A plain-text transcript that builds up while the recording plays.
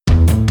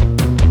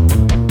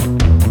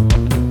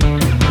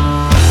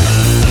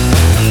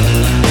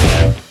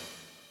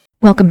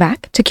Welcome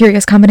back to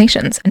Curious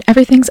Combinations, an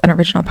Everything's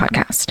Unoriginal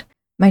podcast.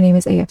 My name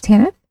is AF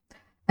Tanith,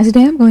 and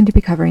today I'm going to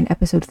be covering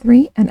Episode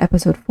 3 and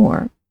Episode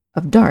 4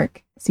 of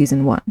Dark,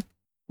 Season 1.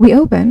 We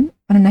open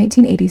on a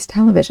 1980s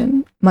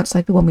television, much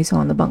like the one we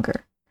saw in the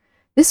bunker.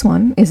 This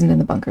one isn't in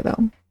the bunker,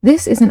 though.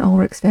 This is in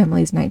Ulrich's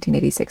family's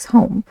 1986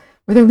 home,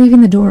 where they're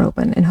leaving the door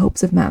open in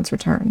hopes of Matt's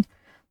return.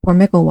 Poor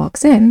Mikkel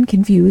walks in,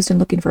 confused and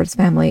looking for his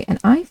family, and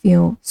I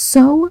feel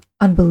so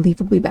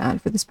unbelievably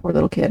bad for this poor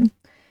little kid.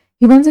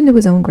 He runs into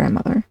his own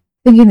grandmother,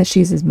 thinking that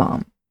she's his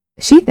mom.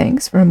 She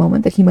thinks for a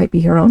moment that he might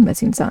be her own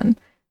missing son,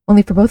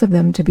 only for both of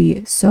them to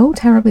be so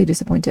terribly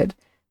disappointed.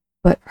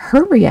 But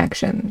her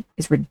reaction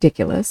is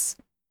ridiculous.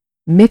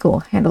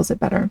 Mikkel handles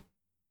it better.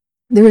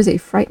 There is a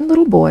frightened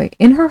little boy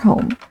in her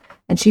home,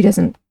 and she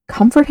doesn't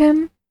comfort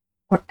him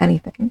or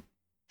anything.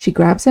 She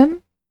grabs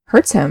him,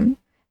 hurts him,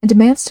 and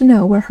demands to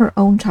know where her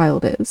own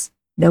child is.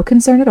 No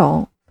concern at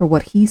all for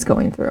what he's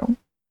going through.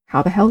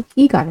 How the hell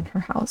he got in her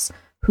house?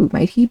 Who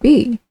might he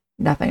be?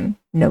 Nothing.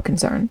 No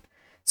concern.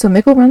 So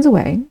Mikkel runs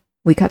away,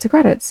 we cut to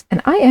credits,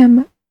 and I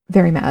am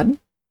very mad.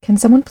 Can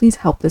someone please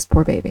help this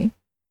poor baby?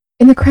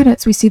 In the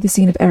credits, we see the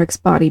scene of Eric's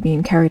body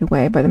being carried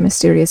away by the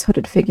mysterious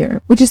hooded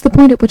figure, which is the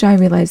point at which I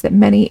realized that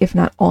many, if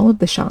not all of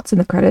the shots in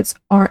the credits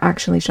are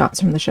actually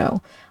shots from the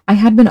show. I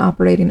had been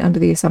operating under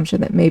the assumption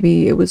that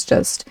maybe it was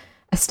just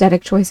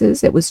aesthetic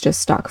choices, it was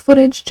just stock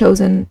footage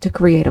chosen to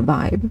create a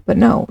vibe. But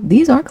no,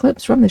 these are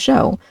clips from the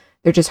show.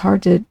 They're just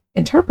hard to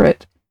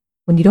interpret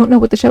when you don't know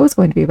what the show is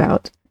going to be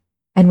about,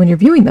 and when you're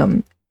viewing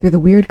them through the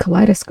weird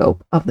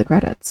kaleidoscope of the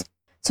credits.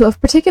 So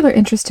of particular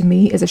interest to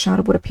me is a shot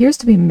of what appears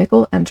to be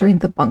Mikkel entering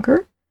the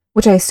bunker,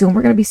 which I assume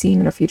we're going to be seeing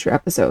in a future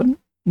episode.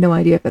 No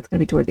idea if that's going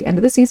to be toward the end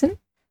of the season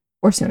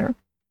or sooner.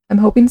 I'm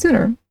hoping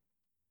sooner,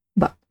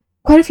 but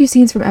quite a few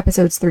scenes from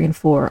episodes 3 and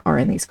 4 are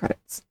in these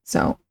credits,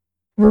 so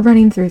we're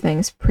running through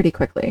things pretty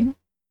quickly,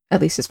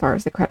 at least as far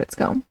as the credits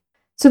go.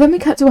 So then we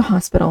cut to a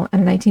hospital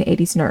and a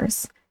 1980s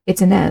nurse.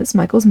 It's Inez,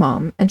 Michael's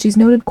mom, and she's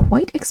noted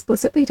quite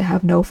explicitly to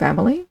have no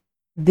family.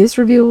 This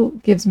reveal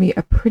gives me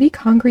a pretty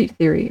concrete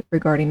theory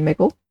regarding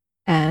Mikkel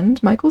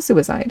and Michael's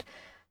suicide,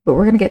 but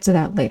we're going to get to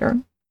that later.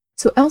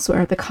 So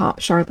elsewhere, the cop,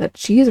 Charlotte,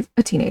 she is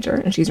a teenager,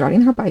 and she's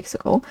riding her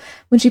bicycle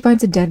when she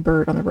finds a dead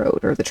bird on the road,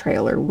 or the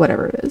trail, or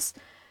whatever it is.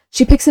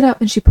 She picks it up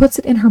and she puts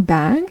it in her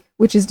bag,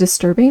 which is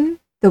disturbing,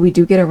 though we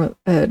do get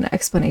an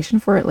explanation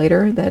for it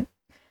later that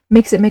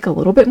makes it make a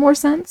little bit more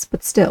sense,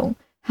 but still,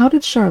 how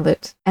did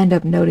Charlotte end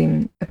up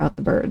noting about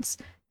the birds?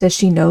 Does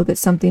she know that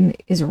something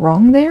is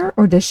wrong there,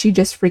 or does she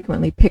just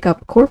frequently pick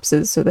up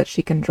corpses so that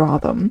she can draw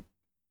them?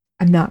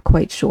 I'm not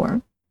quite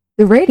sure.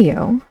 The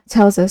radio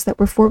tells us that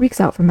we're 4 weeks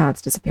out from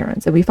Matt's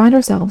disappearance, and we find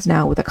ourselves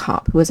now with a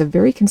cop who has a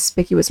very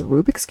conspicuous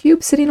Rubik's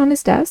Cube sitting on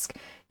his desk.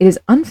 It is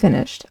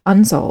unfinished,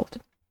 unsolved,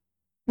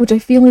 which I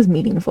feel is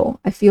meaningful.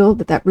 I feel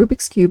that that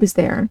Rubik's Cube is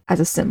there as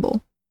a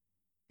symbol,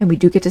 and we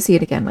do get to see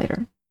it again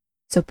later.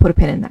 So put a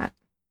pin in that.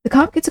 The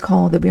cop gets a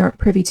call that we aren't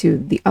privy to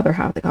the other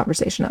half of the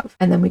conversation of,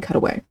 and then we cut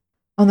away.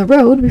 On the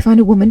road, we find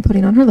a woman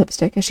putting on her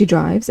lipstick as she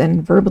drives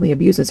and verbally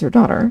abuses her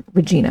daughter,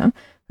 Regina,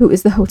 who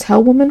is the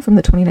hotel woman from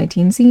the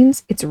 2019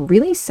 scenes. It's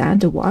really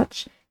sad to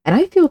watch, and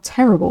I feel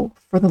terrible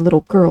for the little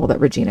girl that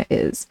Regina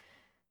is.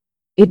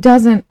 It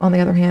doesn't, on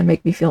the other hand,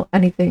 make me feel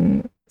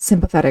anything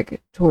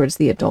sympathetic towards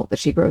the adult that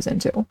she grows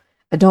into.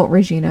 Adult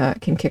Regina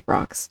can kick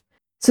rocks.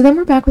 So then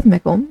we're back with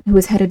Mikkel, who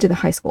is headed to the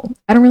high school.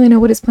 I don't really know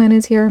what his plan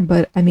is here,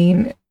 but I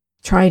mean,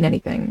 trying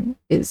anything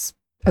is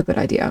a good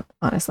idea,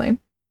 honestly.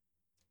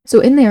 So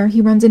in there,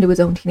 he runs into his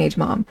own teenage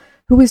mom,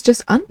 who is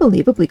just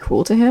unbelievably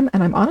cruel to him,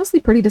 and I'm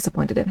honestly pretty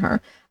disappointed in her.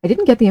 I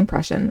didn't get the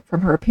impression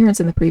from her appearance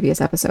in the previous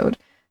episode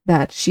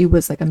that she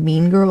was like a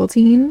mean girl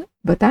teen,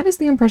 but that is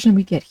the impression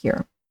we get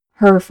here.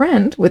 Her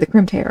friend with the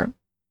crimped hair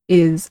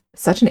is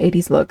such an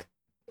 80s look.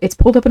 It's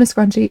pulled up in a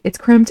scrunchie, it's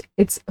crimped,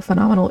 it's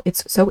phenomenal,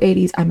 it's so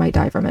 80s, I might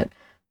die from it.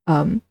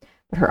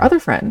 But her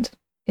other friend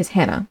is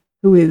Hannah,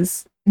 who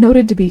is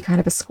noted to be kind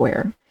of a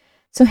square.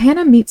 So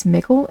Hannah meets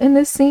Mikkel in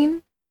this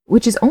scene,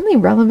 which is only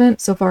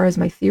relevant so far as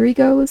my theory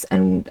goes,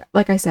 and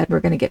like I said, we're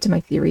going to get to my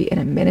theory in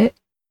a minute,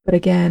 but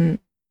again,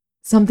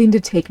 something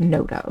to take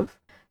note of.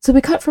 So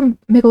we cut from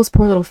Mikkel's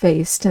poor little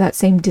face to that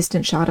same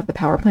distant shot of the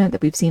power plant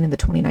that we've seen in the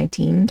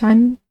 2019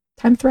 time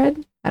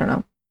thread? I don't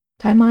know.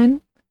 Timeline?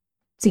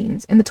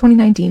 Scenes. In the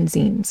 2019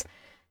 scenes.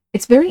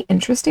 It's very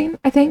interesting,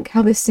 I think,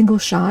 how this single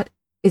shot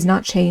is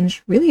not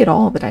changed really at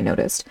all that I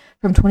noticed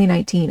from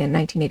 2019 and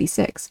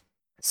 1986.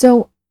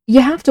 So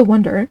you have to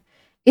wonder,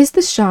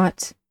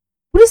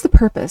 what is the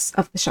purpose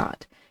of the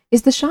shot?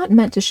 Is the shot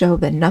meant to show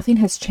that nothing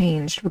has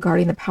changed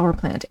regarding the power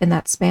plant in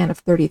that span of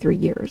 33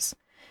 years?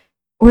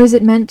 Or is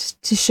it meant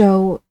to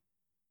show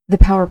the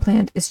power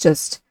plant is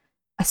just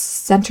a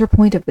center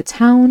point of the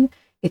town?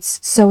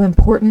 It's so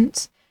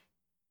important,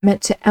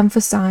 meant to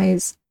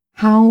emphasize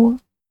how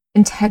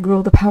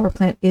integral the power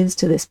plant is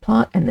to this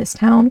plot and this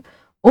town?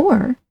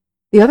 Or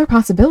the other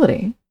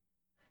possibility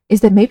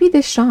is that maybe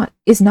this shot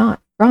is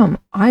not from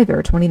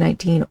either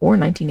 2019 or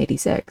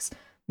 1986.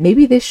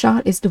 Maybe this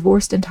shot is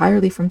divorced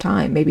entirely from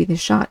time. Maybe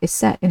this shot is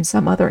set in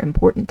some other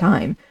important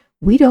time.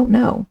 We don't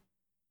know.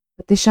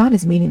 but this shot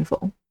is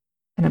meaningful,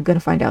 and I'm going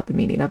to find out the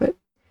meaning of it.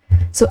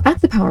 So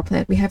at the power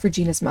plant, we have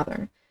Regina's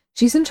mother.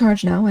 She's in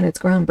charge now, and it's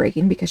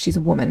groundbreaking because she's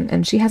a woman,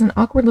 and she has an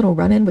awkward little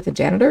run-in with a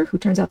janitor who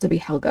turns out to be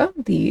Helga,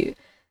 the,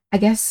 I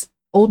guess,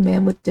 old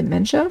man with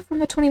dementia from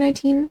the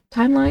 2019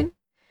 timeline.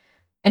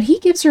 And he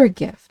gives her a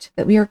gift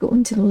that we are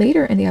going to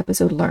later in the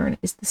episode learn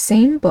is the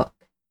same book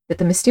that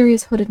the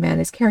mysterious hooded man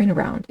is carrying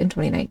around in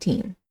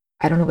 2019.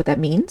 I don't know what that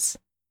means,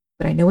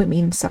 but I know it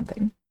means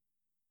something.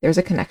 There's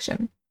a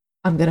connection.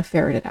 I'm going to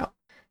ferret it out.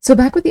 So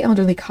back with the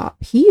elderly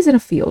cop, he's in a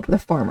field with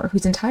a farmer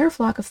whose entire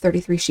flock of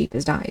 33 sheep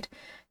has died.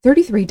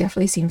 33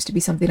 definitely seems to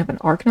be something of an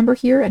arc number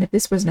here, and if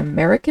this was an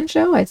American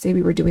show, I'd say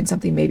we were doing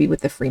something maybe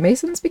with the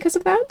Freemasons because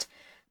of that.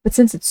 But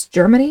since it's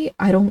Germany,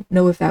 I don't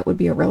know if that would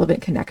be a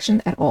relevant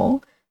connection at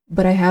all.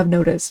 But I have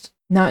noticed,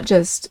 not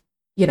just,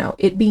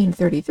 it being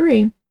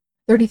 33,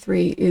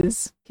 33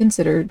 is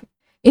considered,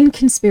 in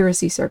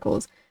conspiracy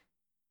circles,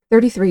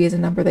 33 is a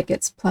number that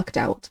gets plucked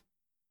out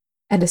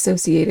and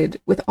associated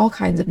with all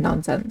kinds of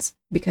nonsense,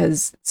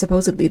 because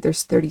supposedly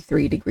there's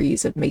 33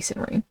 degrees of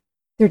masonry.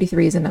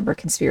 33 is a number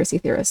conspiracy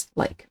theorists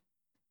like.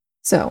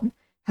 So,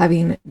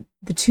 having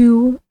the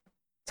two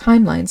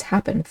timelines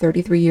happen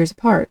 33 years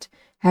apart,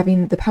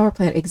 having the power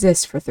plant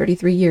exist for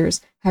 33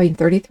 years, having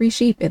 33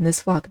 sheep in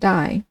this flock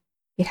die,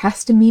 it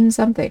has to mean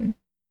something.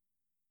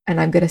 And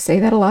I'm going to say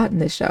that a lot in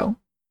this show.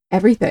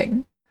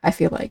 Everything, I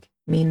feel like,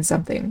 means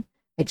something.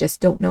 I just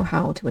don't know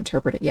how to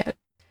interpret it yet.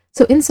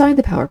 So inside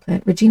the power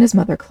plant, Regina's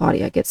mother,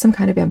 Claudia, gets some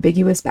kind of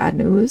ambiguous bad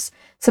news.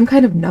 Some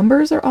kind of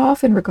numbers are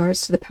off in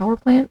regards to the power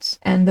plant,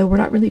 and though we're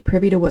not really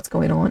privy to what's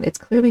going on, it's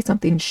clearly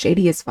something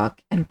shady as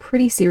fuck and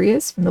pretty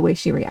serious from the way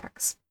she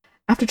reacts.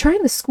 After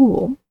trying the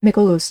school,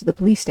 Mikkel goes to the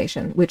police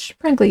station, which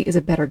frankly is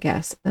a better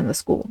guess than the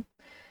school.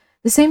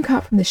 The same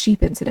cop from the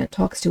sheep incident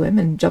talks to him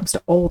and jumps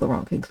to all the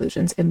wrong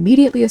conclusions,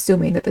 immediately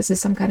assuming that this is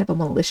some kind of a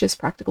malicious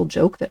practical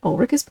joke that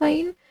Ulrich is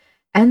playing,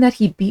 and that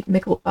he beat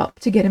Mikkel up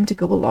to get him to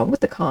go along with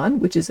the con,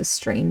 which is a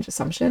strange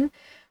assumption.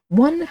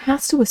 One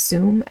has to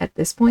assume at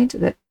this point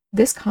that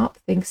this cop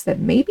thinks that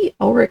maybe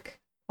Ulrich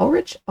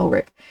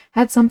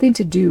had something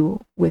to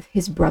do with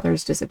his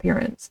brother's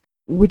disappearance,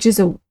 which is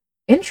a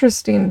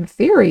interesting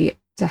theory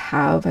to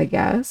have, I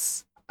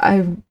guess.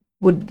 I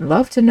would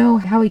love to know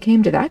how he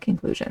came to that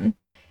conclusion.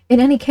 In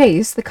any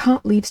case, the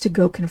cop leaves to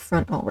go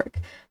confront Ulrich,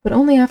 but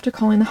only after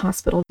calling the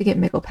hospital to get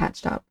Mikkel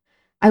patched up.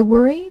 I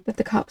worry that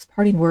the cop's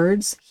parting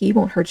words, "he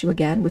won't hurt you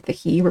again," with the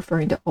he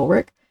referring to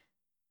Ulrich,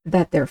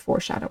 that they're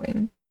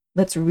foreshadowing.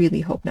 Let's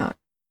really hope not.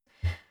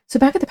 So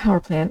back at the power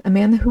plant, a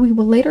man who we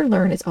will later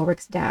learn is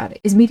Ulrich's dad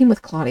is meeting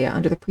with Claudia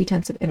under the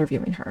pretense of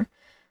interviewing her.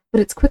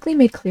 But it's quickly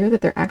made clear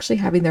that they're actually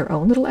having their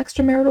own little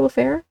extramarital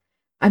affair.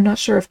 I'm not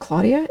sure if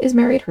Claudia is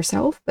married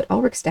herself, but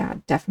Ulrich's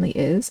dad definitely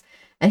is,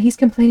 and he's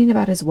complaining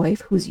about his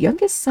wife, whose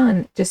youngest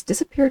son just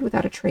disappeared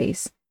without a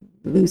trace,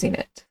 losing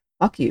it.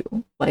 Fuck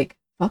you.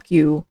 Fuck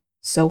you.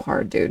 So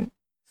hard, dude.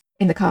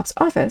 In the cop's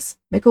office,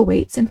 Mikkel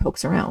waits and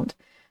pokes around.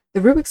 The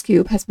Rubik's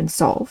Cube has been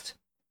solved,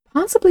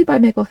 possibly by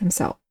Mikkel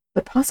himself,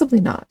 but possibly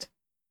not.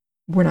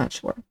 We're not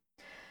sure.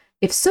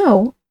 If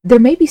so, there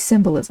may be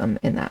symbolism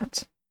in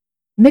that.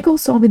 Mikkel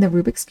solving the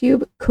Rubik's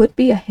Cube could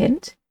be a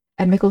hint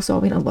at Mikkel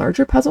solving a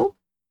larger puzzle,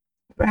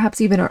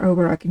 perhaps even our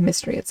overarching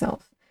mystery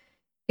itself.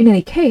 In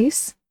any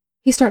case,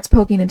 he starts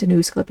poking into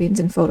news clippings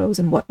and photos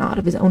and whatnot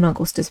of his own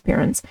uncle's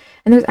disappearance,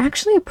 and there's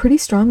actually a pretty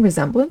strong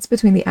resemblance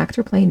between the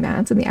actor playing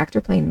Mads and the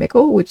actor playing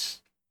Mikkel, which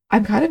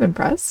I'm kind of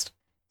impressed.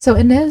 So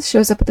Inez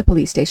shows up at the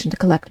police station to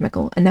collect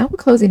Mikkel, and now we're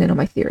closing in on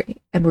my theory,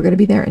 and we're going to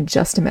be there in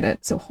just a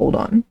minute, so hold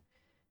on.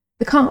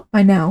 The cop,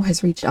 by now,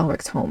 has reached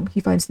Ulrich's home.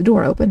 He finds the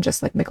door open,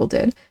 just like Mikkel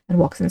did, and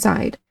walks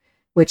inside,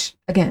 which,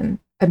 again,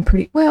 in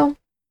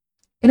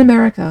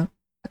America,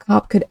 a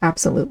cop could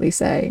absolutely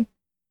say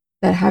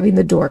that having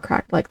the door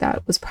cracked like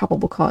that was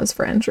probable cause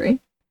for entry.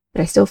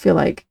 But I still feel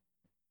like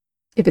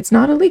if it's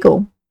not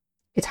illegal,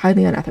 it's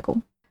highly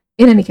unethical.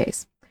 In any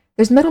case,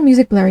 there's metal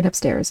music blaring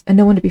upstairs and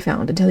no one to be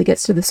found until he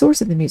gets to the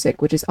source of the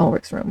music, which is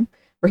Ulrich's room,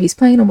 where he's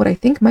playing on what I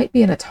think might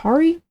be an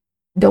Atari.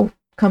 Don't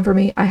come for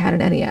me, I had an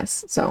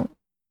NES, so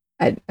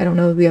I don't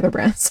know the other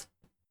brands.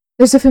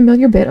 There's a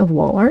familiar bit of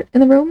wall art in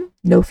the room,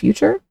 No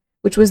Future,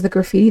 which was the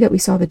graffiti that we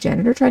saw the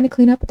janitor trying to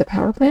clean up at the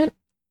power plant.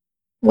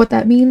 What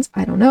that means,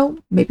 I don't know.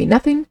 Maybe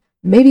nothing.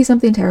 Maybe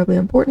something terribly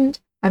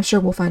important. I'm sure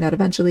we'll find out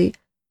eventually.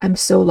 I'm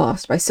so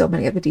lost by so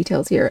many of the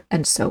details here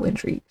and so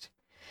intrigued.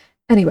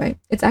 Anyway,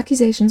 it's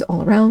accusations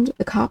all around.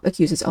 The cop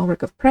accuses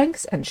Ulrich of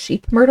pranks and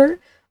sheep murder.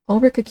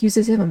 Ulrich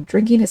accuses him of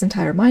drinking his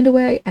entire mind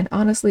away, and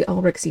honestly,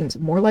 Ulrich seems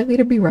more likely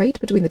to be right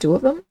between the two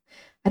of them.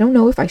 I don't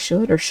know if I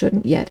should or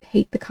shouldn't yet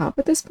hate the cop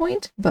at this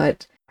point,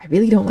 but I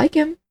really don't like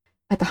him.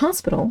 At the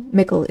hospital,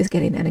 Mikkel is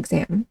getting an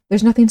exam.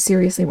 There's nothing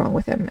seriously wrong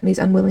with him, and he's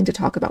unwilling to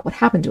talk about what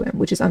happened to him,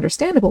 which is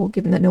understandable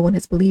given that no one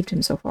has believed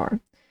him so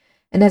far.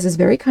 Inez is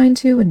very kind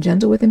to and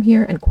gentle with him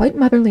here, and quite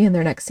motherly in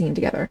their next scene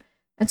together.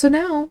 And so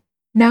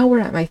now we're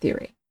at my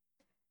theory.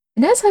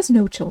 Inez has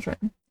no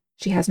children.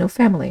 She has no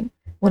family.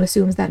 One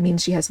assumes that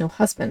means she has no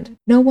husband,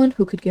 no one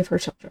who could give her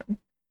children.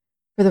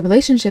 For the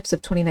relationships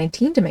of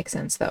 2019 to make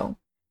sense, though,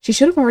 She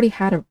should have already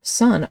had a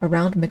son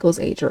around Mikkel's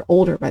age or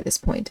older by this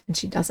point, and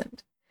she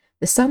doesn't.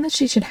 The son that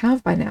she should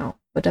have by now,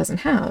 but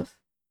doesn't have,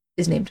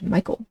 is named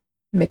Michael.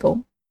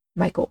 Michael.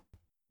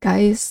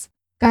 Guys,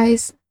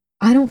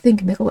 I don't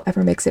think Mikkel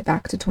ever makes it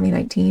back to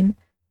 2019.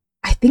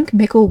 I think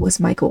Mikkel was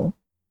Michael.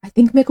 I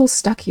think Mikkel's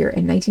stuck here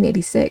in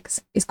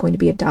 1986, is going to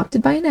be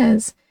adopted by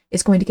Inez,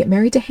 is going to get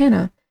married to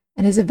Hannah,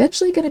 and is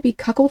eventually going to be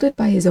cuckolded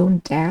by his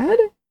own dad?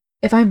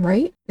 If I'm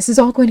right, this is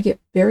all going to get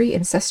very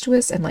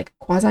incestuous and like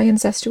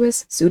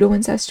quasi-incestuous,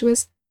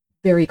 pseudo-incestuous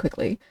very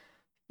quickly.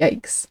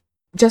 Yikes.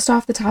 Just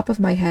off the top of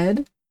my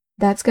head,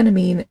 that's going to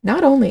mean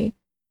not only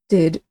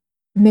did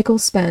Mikkel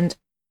spend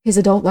his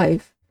adult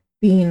life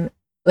being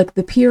like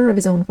the peer of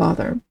his own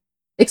father,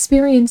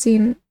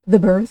 experiencing the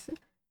birth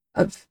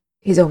of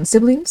his own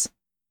siblings,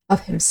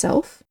 of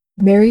himself,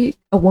 married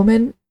a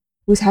woman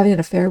who's having an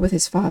affair with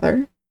his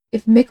father.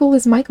 If Mikkel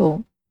is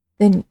Michael,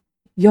 then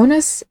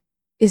Jonas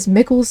is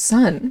Mikkel's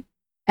son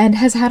and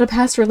has had a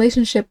past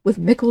relationship with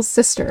Mikkel's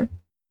sister.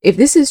 If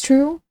this is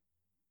true,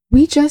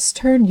 we just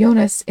turned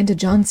Jonas into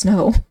Jon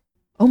Snow.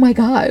 Oh my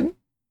god.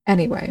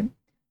 Anyway,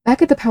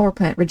 back at the power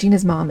plant,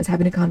 Regina's mom is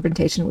having a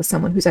confrontation with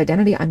someone whose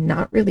identity I'm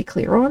not really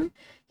clear on.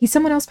 He's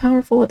someone else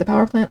powerful at the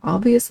power plant,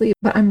 obviously,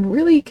 but I'm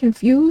really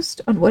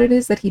confused on what it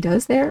is that he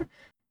does there.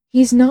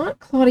 He's not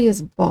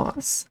Claudia's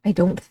boss, I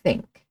don't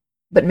think,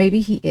 but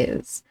maybe he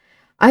is.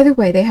 Either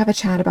way, they have a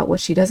chat about what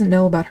she doesn't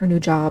know about her new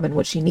job and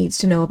what she needs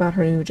to know about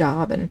her new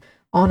job and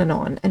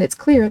on, and it's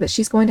clear that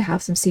she's going to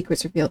have some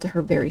secrets revealed to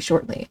her very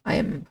shortly. I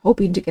am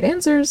hoping to get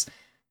answers,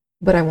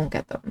 but I won't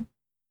get them.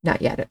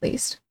 Not yet, at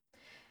least.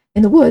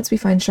 In the woods, we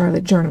find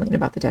Charlotte journaling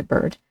about the dead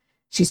bird.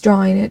 She's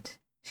drawing it.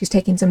 She's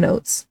taking some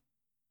notes.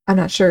 I'm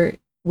not sure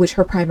which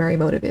her primary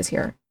motive is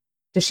here.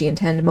 Does she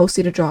intend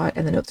mostly to draw it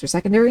and the notes are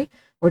secondary,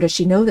 or does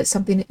she know that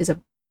something is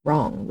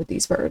wrong with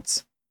these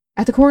birds?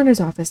 At the coroner's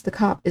office, the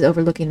cop is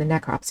overlooking the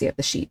necropsy of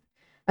the sheep.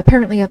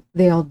 Apparently,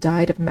 they all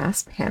died of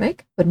mass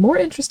panic, but more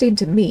interesting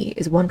to me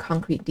is one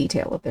concrete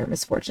detail of their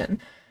misfortune.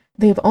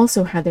 They have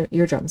also had their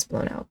eardrums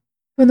blown out.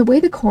 From the way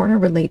the coroner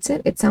relates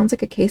it, it sounds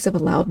like a case of a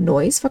loud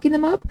noise fucking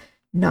them up,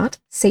 not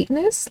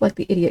Satanists, like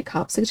the idiot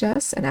cop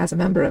suggests, and as a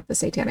member of the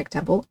Satanic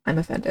Temple, I'm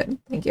offended.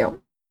 Thank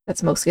you.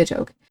 That's mostly a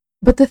joke.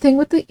 But the thing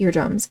with the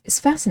eardrums is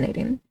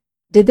fascinating.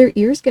 Did their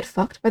ears get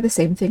fucked by the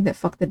same thing that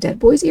fucked the dead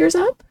boy's ears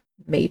up?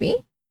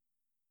 Maybe.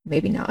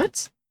 Maybe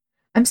not.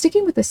 I'm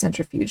sticking with the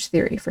centrifuge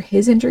theory for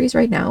his injuries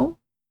right now,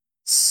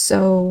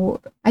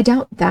 so I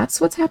doubt that's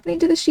what's happening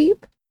to the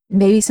sheep.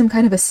 Maybe some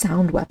kind of a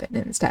sound weapon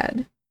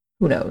instead.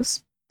 Who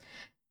knows?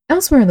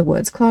 Elsewhere in the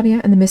woods,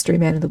 Claudia and the mystery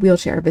man in the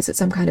wheelchair visit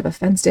some kind of a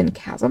fenced-in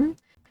chasm.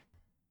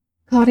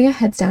 Claudia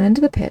heads down into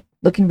the pit,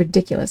 looking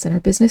ridiculous in her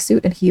business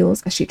suit and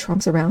heels as she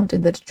tromps around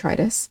in the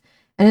detritus,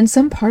 and in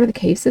some part of the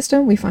cave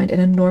system we find an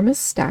enormous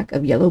stack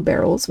of yellow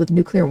barrels with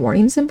nuclear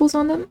warning symbols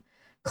on them.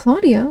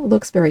 Claudia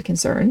looks very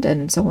concerned,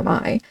 and so am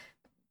I.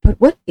 But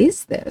what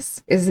is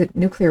this? Is it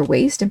nuclear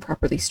waste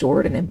improperly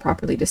stored and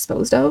improperly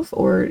disposed of,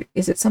 or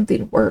is it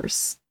something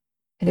worse?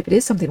 And if it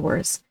is something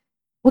worse,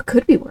 what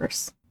could be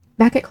worse?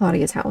 Back at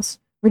Claudia's house,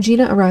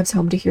 Regina arrives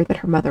home to hear that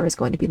her mother is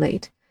going to be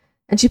late,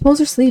 and she pulls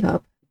her sleeve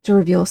up to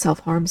reveal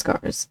self-harm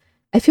scars.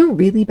 I feel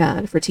really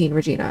bad for teen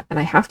Regina, and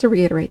I have to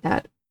reiterate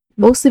that,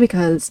 mostly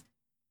because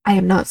I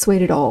am not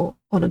swayed at all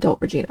on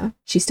adult Regina.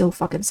 She still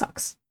fucking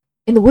sucks.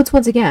 In the woods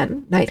once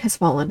again, night has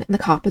fallen, and the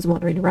cop is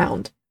wandering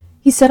around.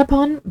 He's set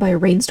upon by a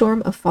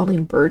rainstorm of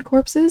falling bird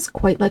corpses,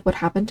 quite like what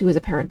happened to his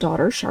apparent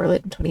daughter,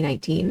 Charlotte, in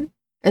 2019.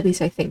 At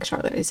least I think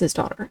Charlotte is his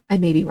daughter. I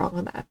may be wrong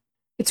on that.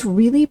 It's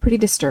really pretty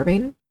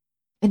disturbing,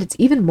 and it's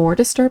even more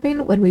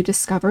disturbing when we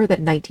discover that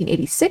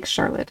 1986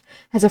 Charlotte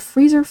has a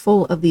freezer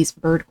full of these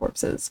bird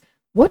corpses.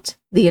 What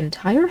the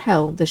entire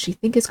hell does she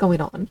think is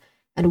going on,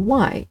 and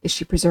why is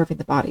she preserving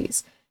the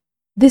bodies?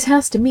 This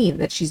has to mean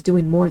that she's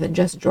doing more than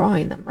just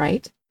drawing them,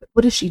 right? But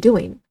what is she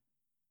doing?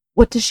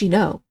 What does she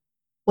know?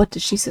 What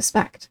does she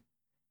suspect?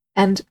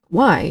 And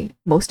why,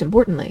 most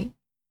importantly,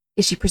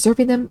 is she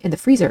preserving them in the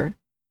freezer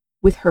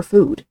with her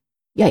food?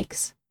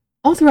 Yikes.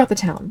 All throughout the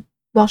town,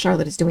 while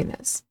Charlotte is doing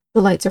this,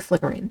 the lights are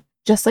flickering,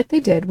 just like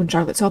they did when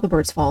Charlotte saw the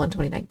birds fall in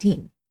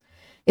 2019.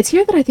 It's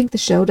here that I think the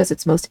show does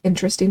its most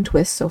interesting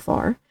twist so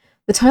far.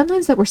 The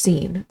timelines that we're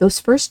seeing, those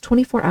first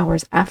 24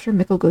 hours after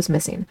Mikkel goes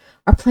missing,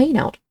 are playing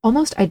out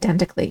almost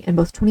identically in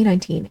both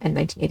 2019 and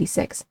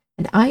 1986,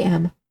 and I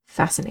am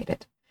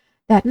fascinated.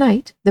 That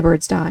night, the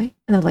birds die,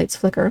 and the lights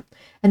flicker,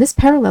 and this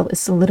parallel is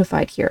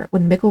solidified here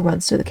when Mikkel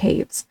runs to the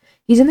caves.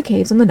 He's in the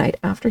caves on the night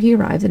after he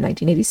arrives in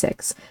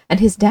 1986, and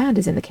his dad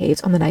is in the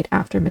caves on the night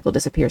after Mikkel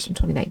disappears from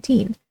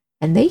 2019,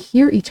 and they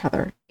hear each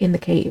other in the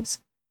caves.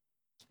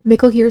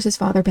 Mikkel hears his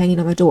father banging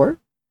on the door.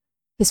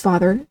 His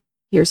father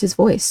hears his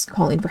voice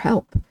calling for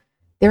help.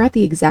 They're at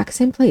the exact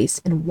same place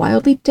in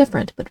wildly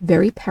different but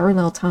very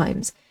parallel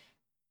times.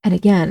 And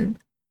again,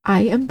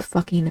 I am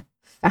fucking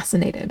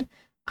fascinated.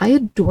 I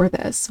adore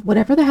this.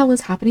 Whatever the hell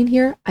is happening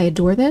here, I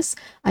adore this.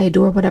 I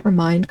adore whatever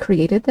mind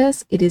created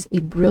this. It is a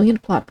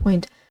brilliant plot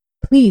point.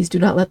 Please do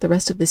not let the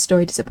rest of this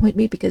story disappoint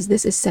me because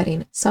this is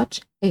setting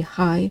such a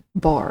high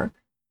bar.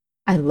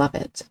 I love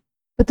it.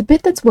 But the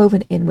bit that's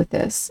woven in with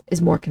this is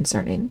more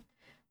concerning.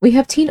 We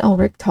have teen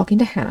Ulrich talking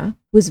to Hannah,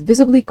 who is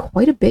visibly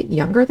quite a bit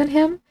younger than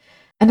him,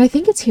 and I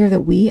think it's here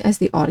that we, as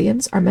the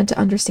audience, are meant to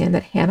understand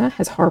that Hannah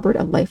has harbored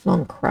a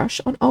lifelong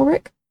crush on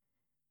Ulrich.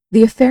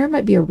 The affair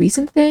might be a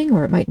recent thing,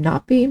 or it might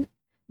not be,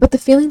 but the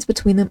feelings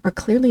between them are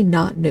clearly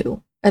not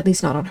new, at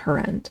least not on her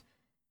end.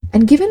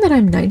 And given that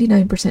I'm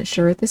 99%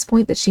 sure at this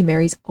point that she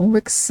marries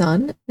Ulrich's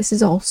son, this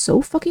is all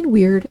so fucking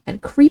weird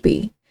and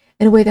creepy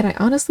in a way that I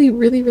honestly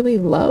really, really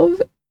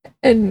love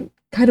and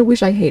kind of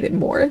wish I hated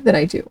more than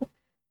I do.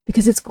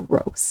 Because it's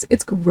gross.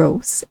 It's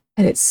gross,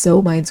 and it's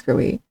so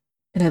mind-screwy,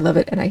 and I love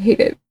it and I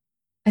hate it,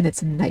 and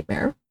it's a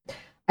nightmare.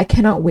 I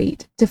cannot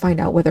wait to find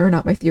out whether or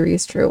not my theory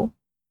is true.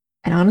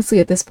 And honestly,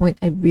 at this point,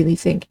 I really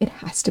think it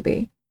has to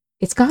be.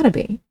 It's gotta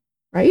be,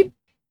 right?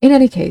 In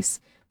any case,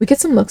 we get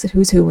some looks at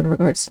who's who in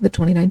regards to the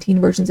 2019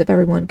 versions of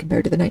everyone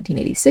compared to the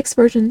 1986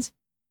 versions,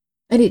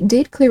 and it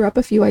did clear up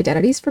a few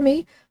identities for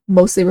me,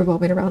 mostly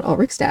revolving around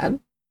Ulrich's dad.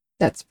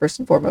 That's first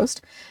and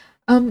foremost.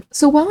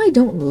 So while I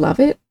don't love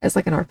it as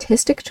like an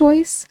artistic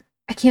choice,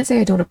 I can't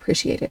say I don't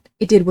appreciate it.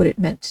 It did what it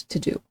meant to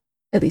do,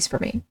 at least for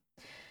me.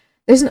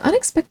 There's an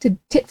unexpected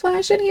tit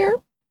flash in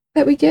here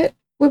that we get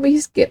when we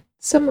get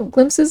some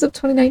glimpses of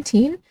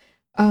 2019,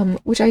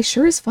 which I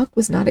sure as fuck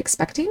was not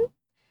expecting.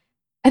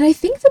 And I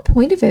think the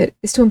point of it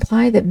is to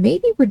imply that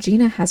maybe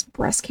Regina has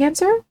breast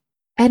cancer.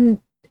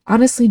 And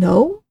honestly,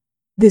 no,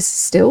 this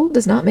still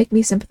does not make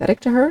me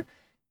sympathetic to her,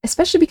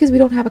 especially because we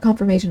don't have a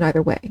confirmation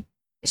either way.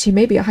 She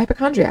may be a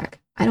hypochondriac.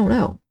 I don't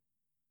know.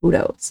 Who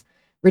knows?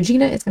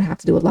 Regina is going to have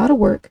to do a lot of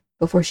work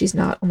before she's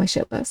not on my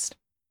shit list.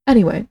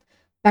 Anyway,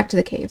 back to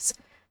the caves.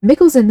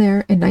 Mikkel's in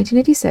there in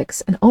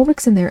 1986, and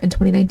Ulrich's in there in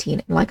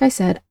 2019, and like I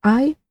said,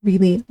 I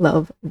really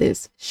love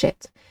this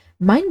shit.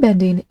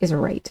 Mind-bending is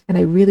right, and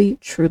I really,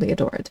 truly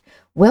adore it.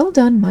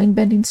 Well-done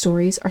mind-bending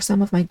stories are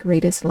some of my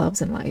greatest loves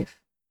in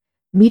life.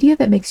 Media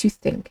that makes you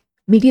think,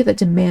 media that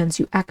demands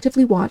you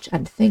actively watch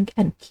and think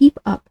and keep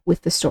up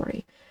with the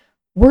story.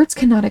 Words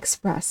cannot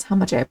express how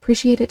much I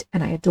appreciate it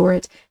and I adore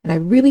it, and I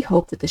really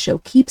hope that the show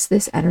keeps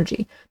this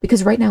energy,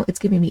 because right now it's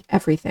giving me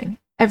everything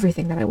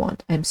that I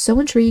want. I am so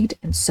intrigued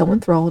and so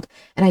enthralled,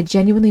 and I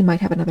genuinely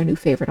might have another new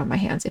favorite on my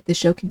hands if the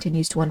show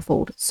continues to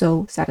unfold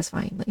so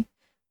satisfyingly.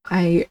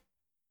 I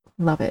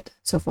love it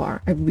so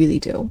far. I really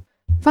do.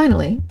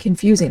 Finally,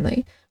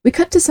 confusingly, we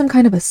cut to some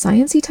kind of a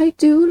science-y type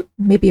dude,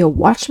 maybe a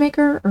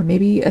watchmaker, or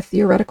maybe a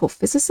theoretical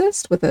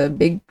physicist with a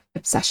big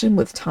obsession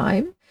with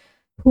time.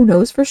 Who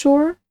knows for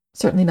sure?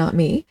 Certainly not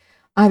me.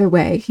 Either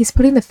way, he's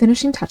putting the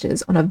finishing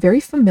touches on a very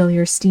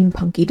familiar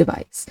steampunky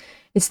device.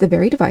 It's the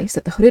very device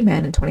that the hooded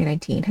man in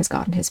 2019 has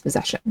got in his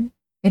possession,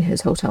 in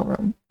his hotel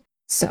room.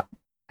 So,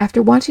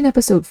 after watching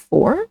episode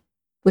 4,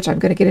 which I'm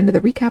going to get into the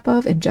recap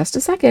of in just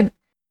a second,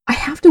 I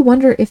have to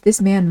wonder if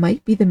this man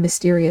might be the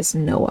mysterious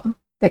Noah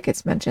that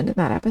gets mentioned in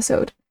that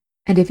episode.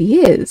 And if he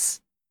is,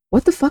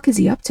 what the fuck is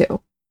he up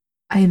to?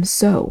 I am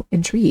so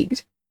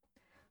intrigued.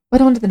 But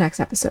on to the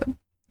next episode.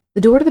 The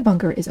door to the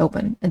bunker is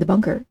open, and the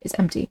bunker is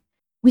empty.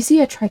 We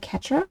see a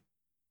triquetra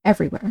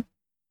everywhere.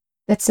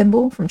 That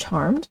symbol from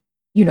Charmed,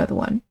 you know the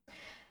one.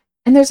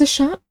 And there's a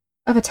shot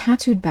of a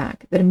tattooed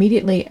back that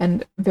immediately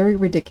and very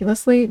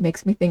ridiculously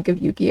makes me think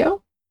of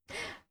Yu-Gi-Oh!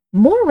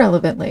 More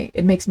relevantly,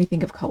 it makes me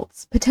think of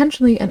cults,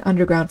 potentially an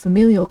underground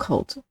familial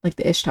cult like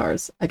the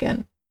Ishtars,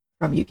 again,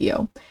 from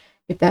Yu-Gi-Oh!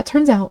 If that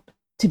turns out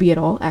to be at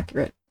all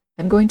accurate,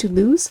 I'm going to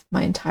lose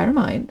my entire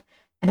mind,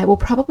 and I will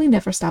probably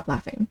never stop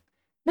laughing.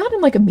 Not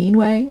in like a mean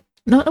way,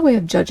 not in a way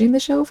of judging the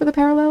show for the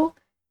parallel.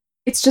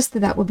 It's just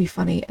that would be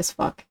funny as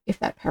fuck if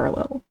that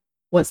parallel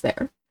was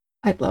there.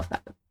 I'd love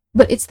that.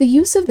 But it's the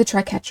use of the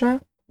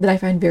triquetra that I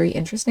find very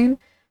interesting.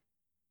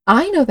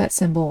 I know that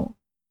symbol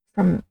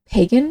from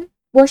pagan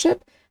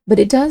worship, but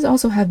it does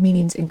also have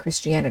meanings in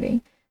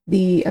Christianity.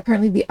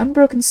 Apparently the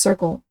unbroken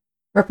circle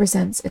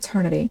represents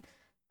eternity.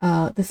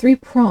 The 3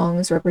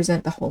 prongs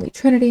represent the Holy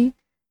Trinity.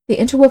 The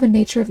interwoven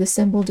nature of the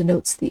symbol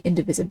denotes the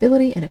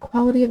indivisibility and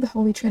equality of the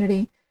Holy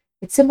Trinity.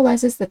 It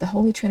symbolizes that the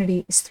Holy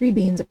Trinity is 3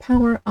 beings of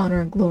power,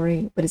 honor, and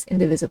glory, but is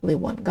indivisibly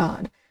one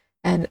God.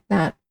 And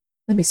that,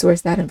 let me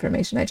source that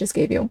information I just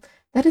gave you.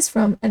 That is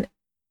from an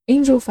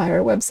Angel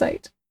Fire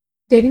website,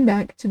 dating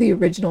back to the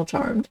original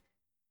Charmed.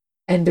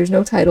 And there's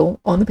no title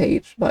on the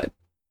page, but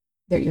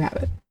there you have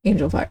it.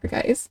 Angel Fire,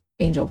 guys.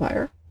 Angel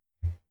Fire.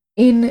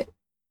 In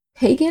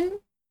pagan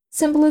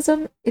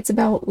symbolism, it's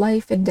about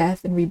life and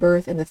death and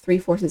rebirth and the 3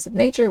 forces of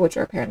nature, which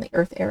are apparently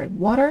earth, air, and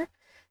water.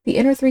 The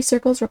inner 3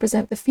 circles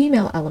represent the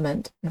female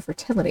element and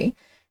fertility.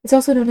 It's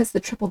also known as the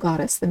triple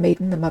goddess. The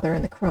maiden, the mother,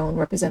 and the crone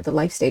represent the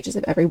life stages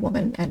of every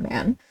woman and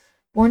man,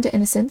 born to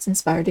innocence,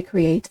 inspired to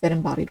create, that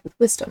embodied with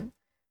wisdom.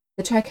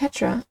 The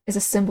triquetra is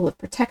a symbol of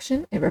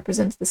protection. It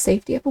represents the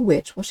safety of a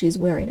witch while she is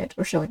wearing it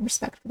or showing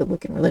respect for the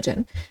Wiccan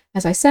religion.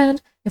 As I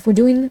said, if we're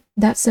doing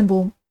that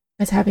symbol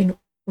as having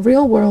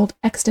real-world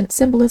extant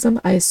symbolism,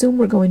 I assume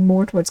we're going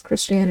more towards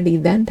Christianity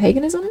than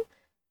paganism,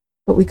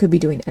 but we could be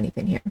doing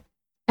anything here.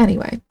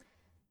 Anyway,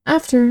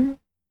 after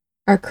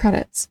our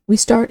credits, we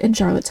start in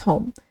Charlotte's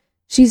home.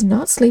 She's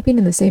not sleeping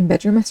in the same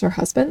bedroom as her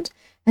husband,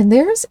 And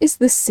theirs is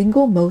the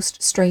single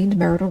most strained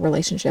marital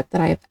relationship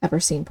that I have ever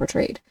seen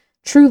portrayed.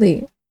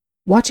 Truly,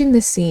 watching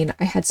this scene,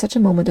 I had such a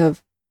moment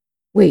of,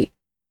 wait,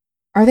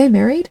 are they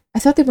married? I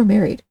thought they were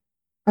married.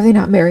 Are they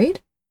not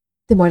married?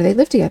 Then why do they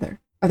live together?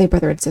 Are they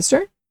brother and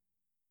sister?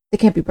 They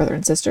can't be brother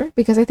and sister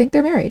because I think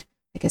they're married.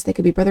 I guess they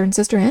could be brother and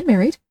sister and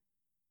married.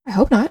 I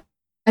hope not.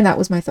 And that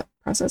was my thought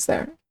process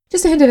there.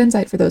 Just a hint of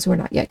insight for those who are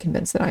not yet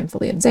convinced that I'm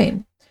fully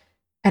insane.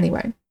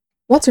 Anyway,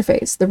 what's her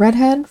face? The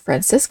redhead,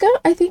 Francisca,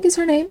 I think is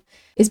her name,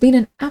 is being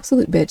an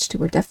absolute bitch to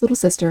her deaf little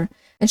sister,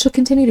 and she'll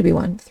continue to be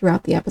one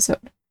throughout the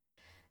episode.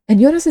 In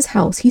Jonas's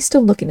house, he's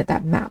still looking at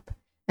that map,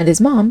 and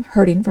his mom,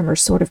 hurting from her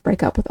sort of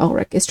breakup with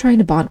Ulrich, is trying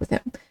to bond with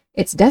him.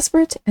 It's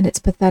desperate, and it's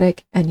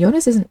pathetic, and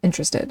Jonas isn't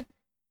interested.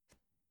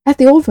 At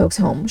the old folks'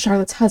 home,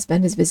 Charlotte's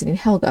husband is visiting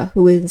Helga,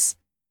 who is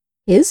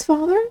his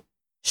father?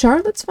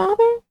 Charlotte's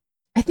father?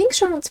 I think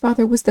Charlotte's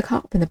father was the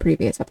cop in the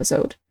previous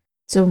episode.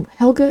 So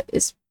Helga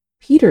is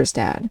Peter's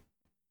dad.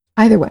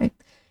 Either way,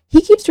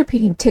 he keeps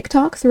repeating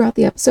TikTok throughout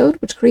the episode,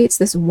 which creates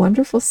this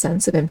wonderful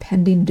sense of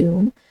impending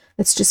doom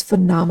that's just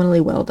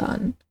phenomenally well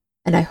done.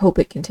 And I hope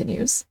it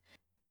continues.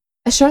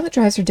 As Charlotte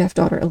drives her deaf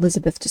daughter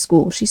Elizabeth to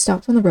school, she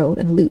stops on the road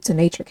and loots a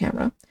nature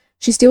camera.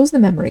 She steals the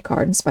memory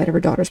card in spite of her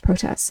daughter's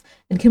protests.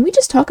 And can we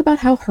just talk about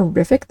how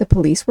horrific the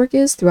police work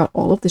is throughout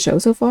all of the show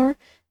so far?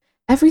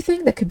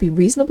 Everything that could be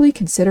reasonably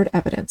considered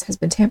evidence has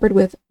been tampered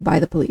with by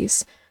the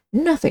police.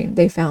 Nothing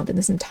they found in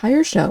this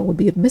entire show would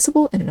be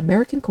admissible in an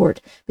American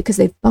court because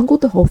they've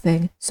bungled the whole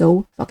thing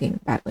so fucking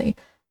badly.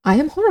 I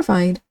am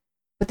horrified,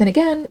 but then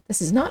again,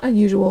 this is not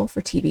unusual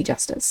for TV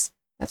justice.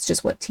 That's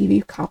just what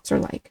TV cops are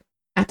like.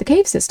 At the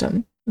cave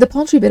system, the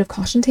paltry bit of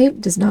caution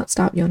tape does not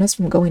stop Jonas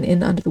from going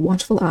in under the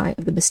watchful eye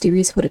of the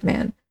mysterious hooded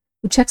man,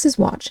 who checks his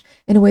watch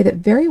in a way that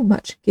very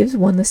much gives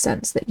one the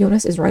sense that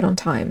Jonas is right on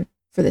time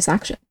for this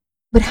action.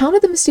 But how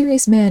did the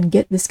mysterious man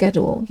get the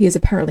schedule he is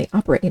apparently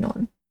operating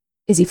on?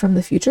 Is he from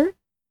the future?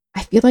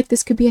 I feel like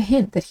this could be a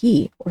hint that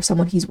he, or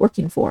someone he's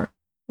working for,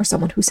 or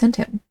someone who sent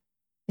him,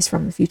 is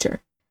from the future.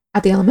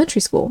 At the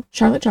elementary school,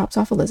 Charlotte drops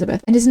off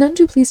Elizabeth and is none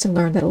too pleased to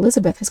learn that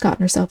Elizabeth has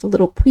gotten herself a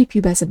little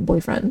prepubescent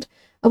boyfriend,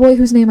 a boy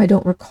whose name I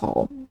don't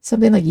recall,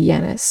 something like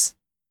Yanis,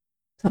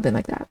 something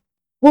like that.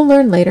 We'll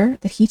learn later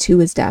that he too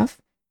is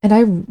deaf, and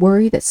I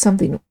worry that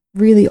something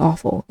really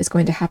awful is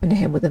going to happen to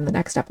him within the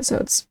next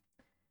episodes.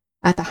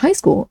 At the high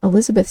school,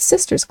 Elizabeth's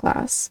sister's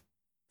class,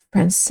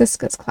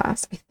 Francisca's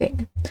class, I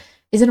think,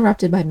 is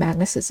interrupted by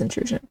Magnus's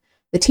intrusion.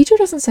 The teacher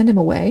doesn't send him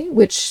away,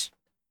 which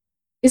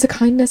is a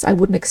kindness I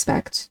wouldn't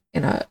expect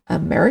in an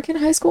American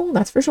high school,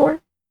 that's for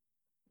sure.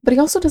 But he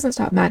also doesn't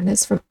stop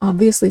Magnus from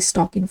obviously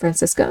stalking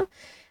Francisca,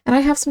 and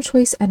I have some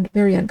choice and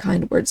very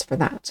unkind words for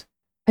that.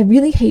 I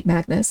really hate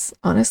Magnus,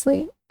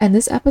 honestly, and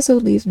this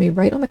episode leaves me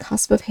right on the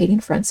cusp of hating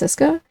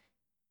Francisca,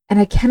 and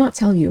I cannot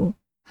tell you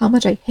how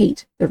much I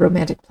hate the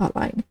romantic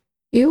plotline.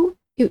 Ew,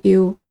 ew,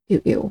 ew,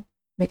 ew, ew.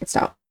 Make it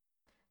stop.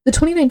 The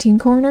 2019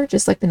 coroner,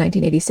 just like the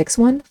 1986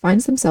 one,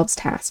 finds themselves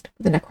tasked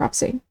with a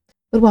necropsy.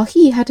 But while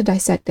he had to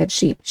dissect dead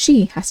sheep,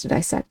 she has to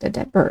dissect a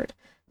dead bird.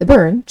 The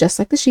bird, just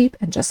like the sheep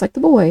and just like the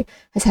boy,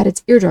 has had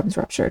its eardrums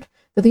ruptured,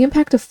 though the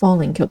impact of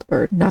falling killed the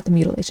bird, not the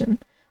mutilation.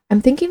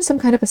 I'm thinking some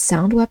kind of a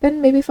sound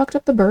weapon maybe fucked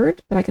up the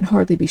bird, but I can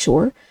hardly be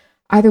sure.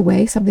 Either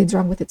way, something's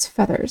wrong with its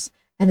feathers,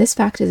 and this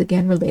fact is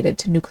again related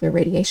to nuclear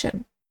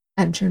radiation.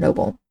 And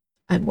Chernobyl.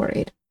 I'm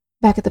worried.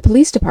 Back at the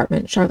police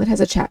department, Charlotte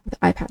has a chat with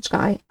the eye patch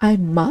guy. I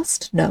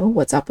must know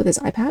what's up with his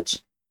eye patch,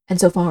 and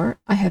so far,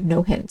 I have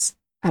no hints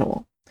at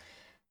all.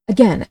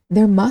 Again,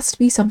 there must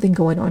be something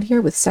going on here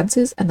with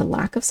senses and the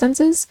lack of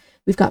senses.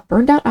 We've got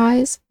burned out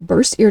eyes,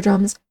 burst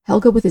eardrums,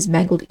 Helga with his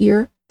mangled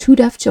ear, 2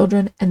 deaf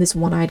children, and this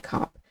one-eyed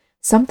cop.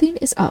 Something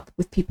is up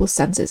with people's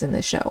senses in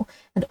this show,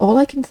 and all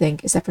I can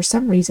think is that for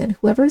some reason,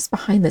 whoever is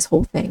behind this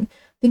whole thing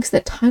thinks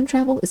that time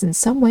travel is in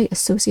some way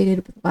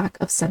associated with lack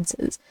of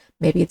senses.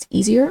 Maybe it's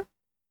easier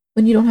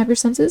when you don't have your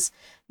senses.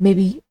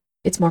 Maybe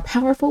it's more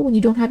powerful when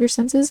you don't have your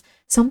senses.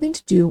 Something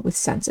to do with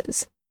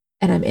senses.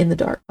 And I'm in the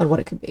dark on what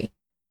it could be.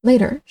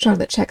 Later,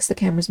 Charlotte checks the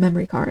camera's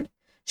memory card.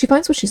 She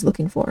finds what she's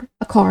looking for,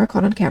 a car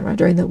caught on camera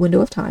during the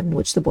window of time in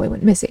which the boy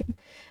went missing.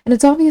 And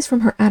it's obvious from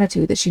her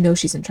attitude that she knows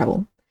she's in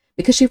trouble,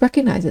 because she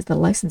recognizes the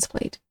license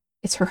plate.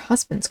 It's her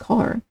husband's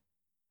car.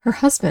 Her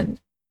husband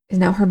is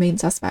now her main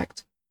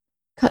suspect.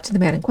 Cut to the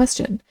man in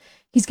question.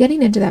 He's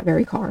getting into that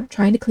very car,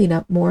 trying to clean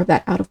up more of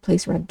that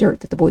out-of-place red dirt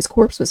that the boy's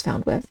corpse was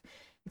found with.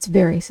 It's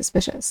very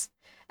suspicious.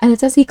 And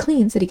it's as he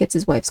cleans that he gets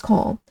his wife's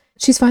call.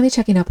 She's finally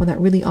checking up on that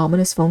really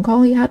ominous phone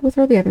call he had with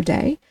her the other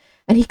day,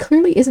 and he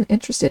clearly isn't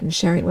interested in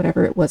sharing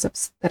whatever it was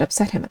that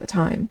upset him at the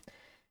time.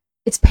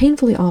 It's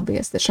painfully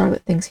obvious that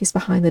Charlotte thinks he's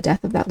behind the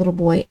death of that little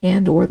boy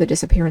and or the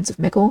disappearance of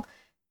Mikkel,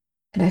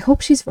 and I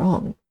hope she's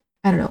wrong.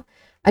 I don't know.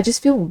 I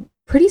just feel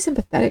pretty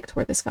sympathetic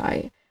toward this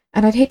guy,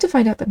 and I'd hate to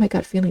find out that my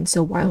gut feeling's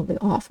so wildly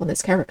off on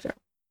this character.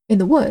 In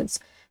the woods,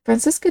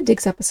 Francisca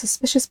digs up a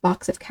suspicious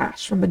box of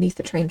cash from beneath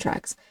the train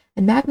tracks,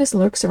 and Magnus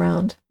lurks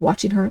around,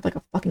 watching her like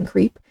a fucking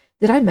creep.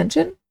 Did I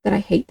mention that I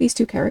hate these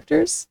 2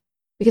 characters?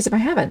 Because if I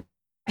haven't,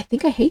 I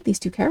think I hate these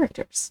 2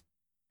 characters.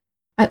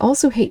 I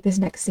also hate this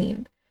next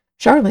scene.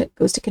 Charlotte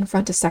goes to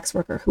confront a sex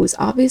worker who is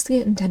obviously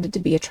intended to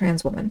be a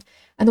trans woman,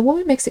 and the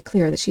woman makes it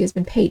clear that she has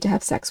been paid to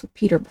have sex with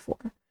Peter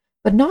before,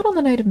 but not on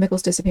the night of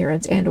Mikkel's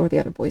disappearance and or the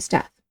other boy's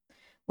death.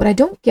 What I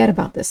don't get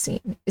about this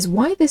scene is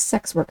why this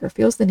sex worker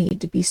feels the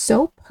need to be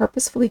so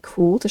purposefully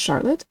cruel to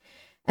Charlotte,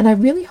 and I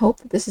really hope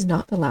that this is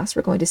not the last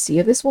we're going to see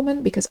of this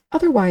woman, because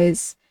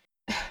otherwise,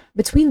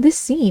 between this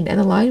scene and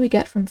the line we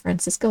get from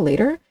Franziska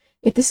later,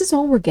 if this is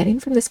all we're getting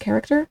from this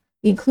character,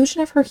 the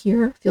inclusion of her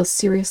here feels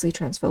seriously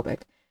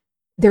transphobic.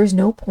 There is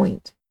no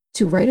point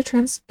to write a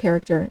trans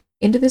character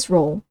into this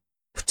role,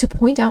 to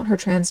point out her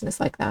transness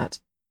like that,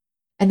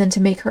 and then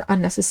to make her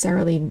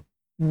unnecessarily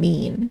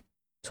mean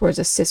towards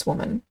a cis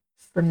woman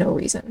for no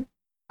reason.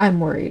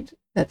 I'm worried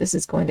that this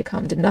is going to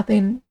come to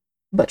nothing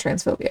but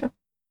transphobia,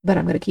 but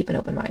I'm going to keep an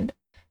open mind.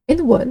 In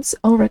the woods,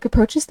 Ulrich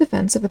approaches the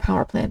fence of the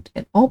power plant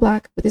in all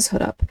black with his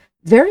hood up,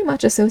 very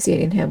much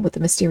associating him with the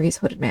mysterious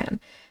hooded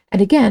man.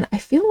 And again, I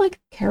feel like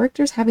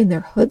characters having their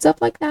hoods up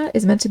like that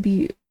is meant to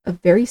be a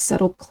very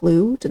subtle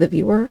clue to the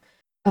viewer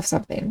of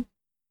something.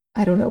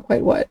 I don't know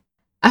quite what.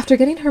 After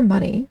getting her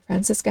money,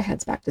 Franziska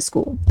heads back to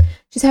school.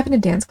 She's having a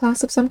dance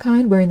class of some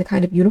kind, wearing the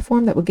kind of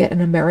uniform that would get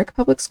an American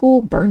public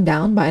school burned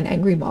down by an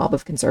angry mob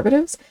of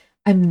conservatives.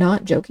 I'm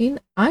not joking.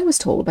 I was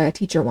told by a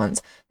teacher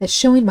once that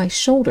showing my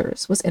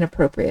shoulders was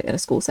inappropriate in a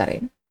school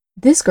setting.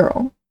 This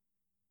girl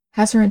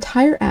has her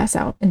entire ass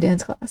out in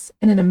dance class,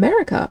 and in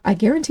America, I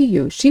guarantee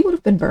you, she would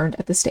have been burned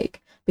at the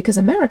stake, because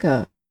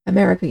America,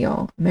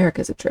 y'all,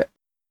 America's a trip.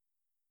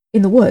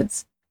 In the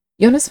woods,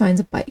 Jonas finds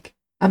a bike.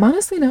 I'm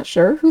honestly not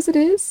sure whose it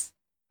is.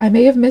 I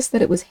may have missed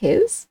that it was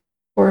his,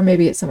 or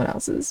maybe it's someone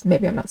else's.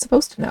 Maybe I'm not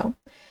supposed to know.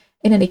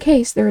 In any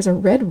case, there is a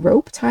red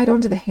rope tied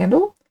onto the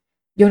handle.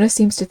 Jonas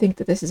seems to think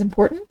that this is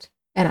important,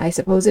 and I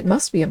suppose it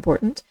must be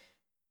important,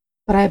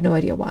 but I have no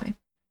idea why.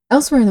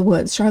 Elsewhere in the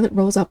woods, Charlotte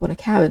rolls up on a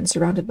cabin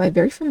surrounded by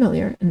very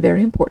familiar and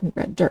very important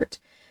red dirt.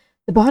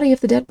 The body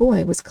of the dead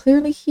boy was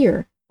clearly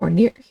here, or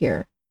near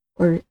here,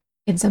 or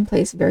in some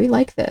place very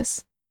like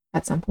this,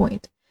 at some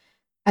point.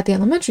 At the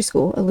elementary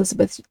school,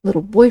 Elizabeth's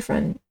little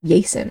boyfriend,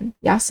 Yasin,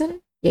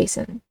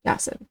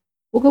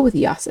 we'll go with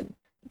Yasin,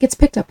 gets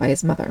picked up by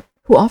his mother,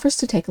 who offers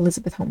to take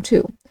Elizabeth home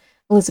too.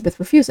 Elizabeth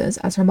refuses,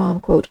 as her mom,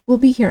 quote, will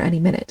be here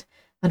any minute.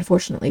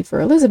 Unfortunately for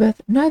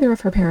Elizabeth, neither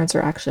of her parents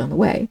are actually on the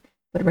way,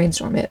 but a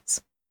rainstorm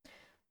is.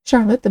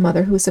 Charlotte, the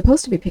mother who is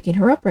supposed to be picking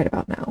her up right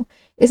about now,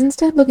 is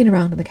instead looking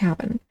around in the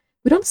cabin.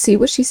 We don't see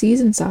what she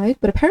sees inside,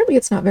 but apparently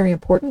it's not very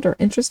important or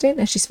interesting,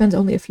 as she spends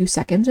only a few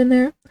seconds in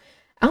there.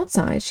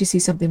 Outside, she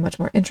sees something much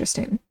more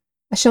interesting.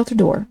 A shelter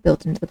door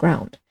built into the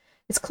ground.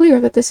 It's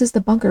clear that this is the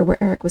bunker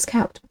where Eric was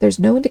kept, but there's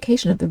no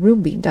indication of the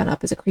room being done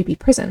up as a creepy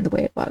prison the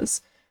way it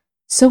was.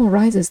 So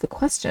arises the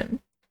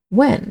question,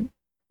 when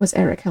was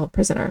Eric held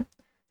prisoner?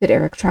 Did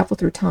Eric travel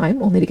through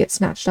time only to get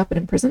snatched up and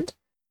imprisoned?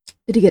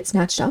 Did he get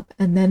snatched up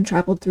and then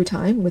traveled through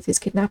time with his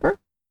kidnapper?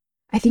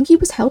 I think he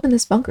was held in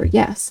this bunker,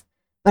 yes,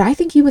 but I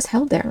think he was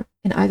held there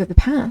in either the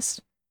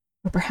past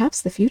or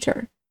perhaps the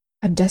future.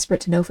 I'm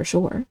desperate to know for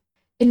sure.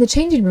 In the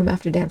changing room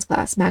after dance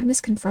class, Magnus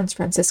confronts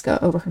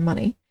Franziska over her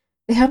money.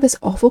 They have this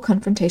awful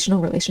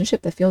confrontational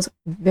relationship that feels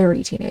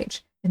very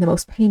teenage in the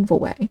most painful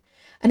way,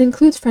 and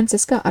includes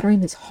Franziska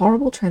uttering this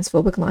horrible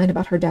transphobic line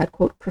about her dad,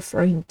 quote,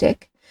 preferring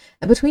dick.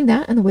 And between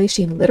that and the way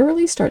she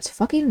literally starts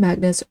fucking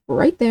Magnus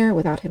right there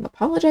without him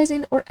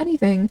apologizing or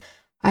anything,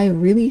 I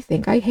really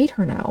think I hate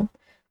her now.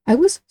 I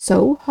was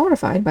so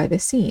horrified by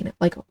this scene.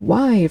 Like,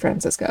 why,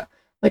 Franziska?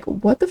 Like,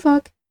 what the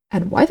fuck?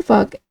 And why the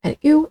fuck? And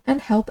ew,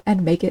 and help,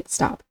 and make it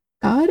stop.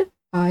 God,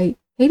 I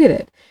hated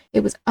it.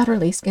 It was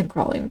utterly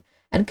skin-crawling,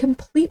 and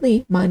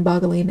completely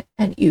mind-boggling,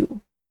 and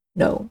ew.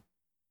 No.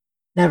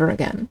 Never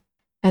again.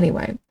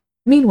 Anyway,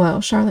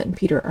 meanwhile, Charlotte and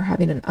Peter are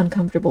having an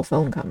uncomfortable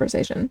phone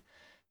conversation.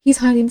 He's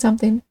hiding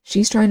something,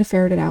 she's trying to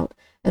ferret it out,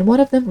 and one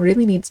of them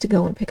really needs to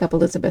go and pick up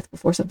Elizabeth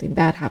before something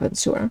bad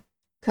happens to her.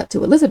 Cut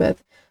to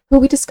Elizabeth, who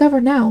we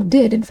discover now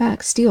did, in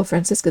fact, steal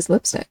Franziska's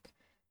lipstick.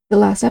 The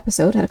last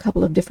episode had a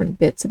couple of different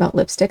bits about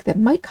lipstick that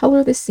might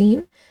color this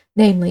scene,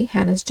 namely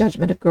Hannah's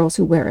judgment of girls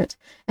who wear it,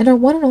 and our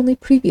one and only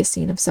previous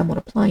scene of someone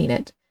applying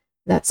it,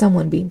 that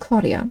someone being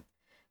Claudia.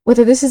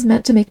 Whether this is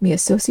meant to make me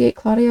associate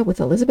Claudia with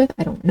Elizabeth,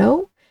 I don't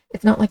know.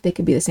 It's not like they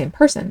could be the same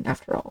person,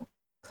 after all.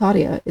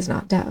 Claudia is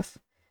not deaf.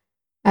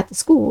 At the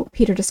school,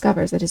 Peter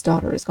discovers that his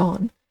daughter is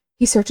gone.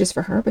 He searches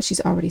for her, but she's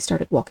already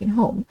started walking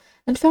home,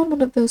 and found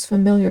one of those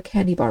familiar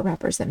candy bar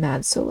wrappers that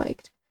Mads so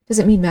liked. Does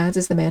it mean Mads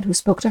is the man who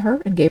spoke to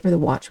her and gave her the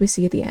watch we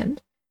see at the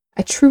end?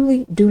 I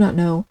truly do not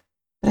know,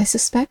 but I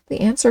suspect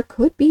the answer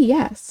could be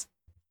yes.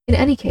 In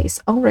any case,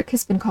 Ulrich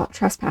has been caught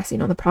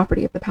trespassing on the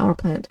property of the power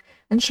plant,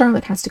 and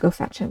Charlotte has to go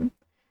fetch him.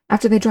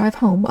 After they drive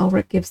home,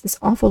 Ulrich gives this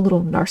awful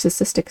little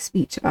narcissistic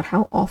speech about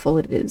how awful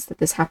it is that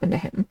this happened to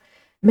him,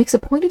 makes a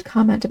pointed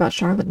comment about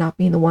Charlotte not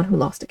being the one who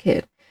lost a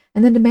kid,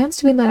 and then demands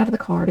to be let out of the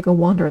car to go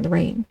wander in the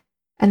rain.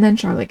 And then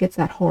Charlotte gets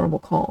that horrible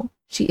call.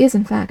 She is,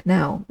 in fact,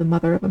 now the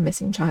mother of a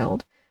missing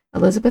child.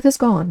 Elizabeth is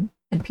gone,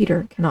 and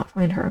Peter cannot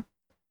find her.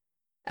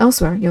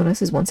 Elsewhere,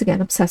 Jonas is once again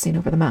obsessing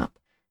over the map.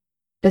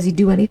 Does he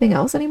do anything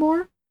else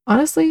anymore?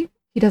 Honestly,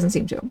 he doesn't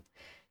seem to.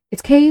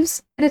 It's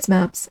caves and it's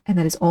maps, and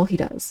that is all he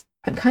does.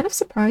 I'm kind of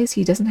surprised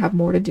he doesn't have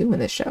more to do in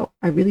this show.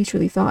 I really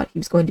truly thought he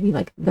was going to be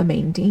like the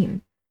main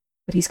team,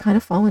 but he's kind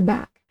of fallen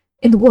back.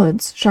 In the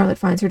woods, Charlotte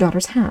finds her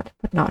daughter's hat,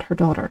 but not her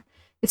daughter.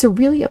 It's a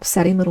really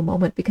upsetting little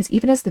moment because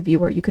even as the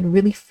viewer, you can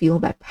really feel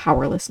that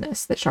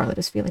powerlessness that Charlotte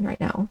is feeling right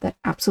now, that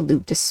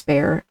absolute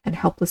despair and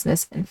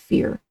helplessness and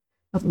fear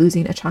of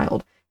losing a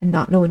child and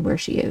not knowing where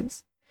she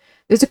is.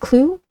 There's a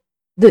clue.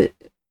 The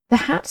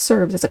hat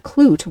serves as a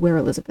clue to where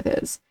Elizabeth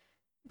is.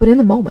 But in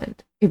the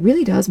moment, it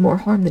really does more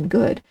harm than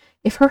good.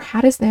 If her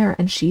hat is there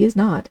and she is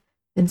not,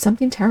 then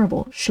something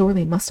terrible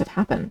surely must have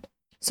happened.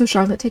 So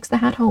Charlotte takes the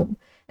hat home,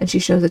 and she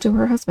shows it to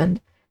her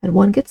husband, and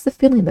one gets the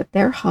feeling that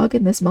their hug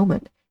in this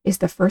moment is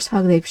the first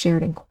hug they've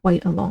shared in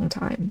quite a long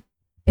time.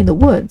 In the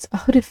woods, a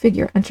hooded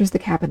figure enters the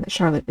cabin that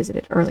Charlotte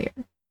visited earlier.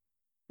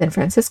 Then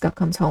Franziska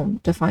comes home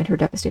to find her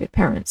devastated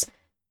parents,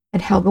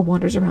 and Helga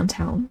wanders around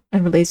town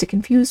and relays a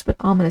confused but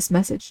ominous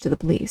message to the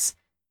police.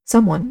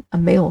 Someone, a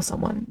male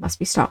someone, must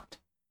be stopped.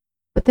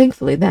 But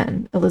thankfully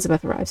then,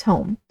 Elizabeth arrives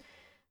home.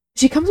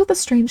 She comes with a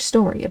strange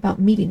story about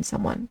meeting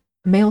someone,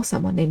 a male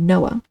someone named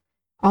Noah,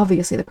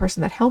 obviously the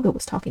person that Helga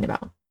was talking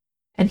about.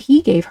 And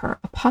he gave her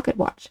a pocket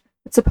watch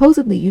that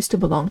supposedly used to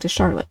belong to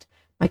Charlotte.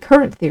 My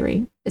current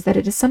theory is that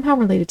it is somehow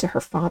related to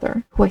her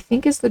father, who I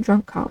think is the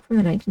drunk cop from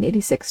the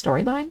 1986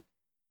 storyline,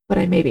 but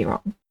I may be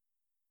wrong.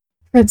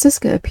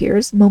 Franziska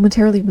appears,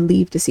 momentarily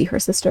relieved to see her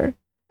sister,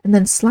 and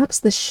then slaps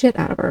the shit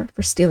out of her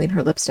for stealing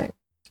her lipstick.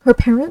 Her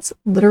parents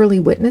literally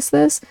witness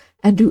this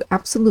and do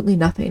absolutely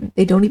nothing.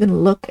 They don't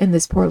even look in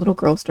this poor little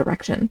girl's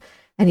direction.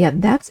 And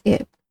yet that's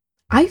it.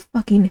 I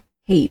fucking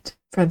hate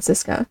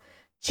Franziska.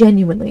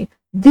 Genuinely.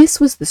 This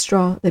was the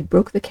straw that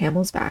broke the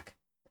camel's back.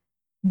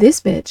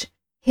 This bitch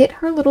hit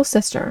her little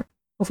sister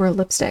over a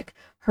lipstick.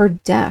 Her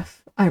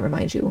deaf, I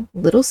remind you,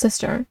 little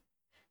sister.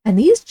 And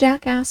these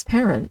jackass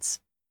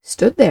parents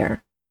stood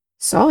there,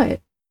 saw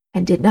it,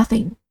 and did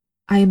nothing.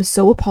 I am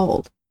so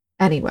appalled.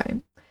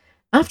 Anyway.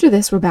 After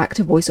this, we're back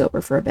to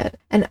voiceover for a bit,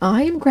 and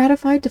I am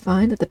gratified to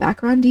find that the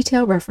background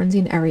detail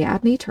referencing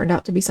Ariadne turned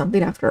out to be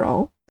something after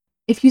all.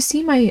 If you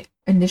see my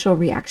initial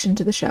reaction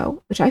to the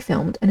show, which I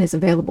filmed and is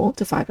available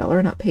to $5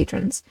 and up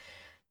patrons,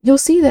 you'll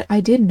see that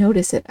I did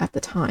notice it at the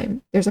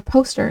time. There's a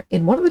poster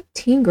in one of the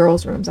teen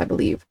girls' rooms, I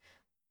believe,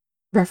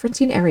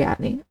 referencing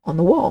Ariadne on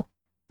the wall.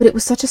 But it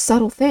was such a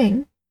subtle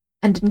thing,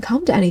 and didn't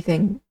come to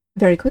anything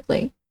very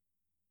quickly.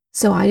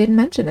 So I didn't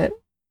mention it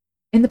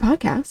in the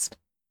podcast.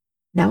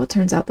 Now it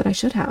turns out that I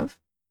should have.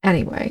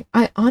 Anyway,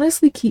 I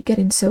honestly keep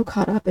getting so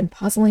caught up in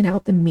puzzling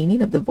out the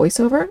meaning of the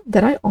voiceover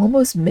that I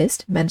almost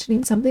missed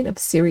mentioning something of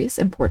serious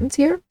importance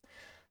here.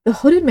 The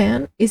hooded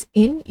man is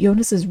in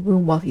Jonas's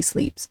room while he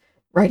sleeps,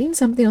 writing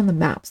something on the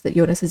maps that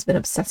Jonas has been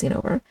obsessing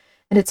over,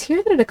 and it's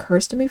here that it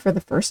occurs to me for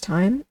the first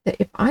time that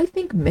if I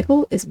think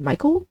Mikkel is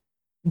Michael,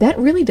 that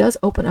really does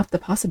open up the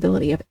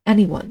possibility of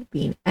anyone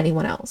being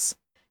anyone else.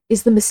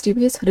 Is the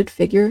mysterious hooded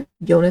figure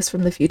Jonas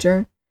from the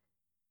future?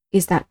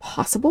 Is that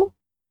possible?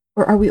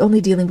 Or are we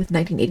only dealing with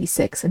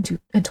 1986 and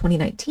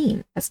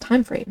 2019 as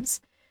time frames?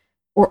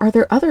 Or are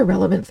there other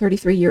relevant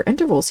 33-year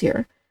intervals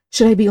here?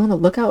 Should I be on the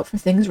lookout for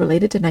things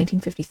related to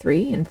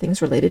 1953 and things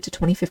related to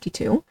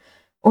 2052?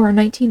 Or are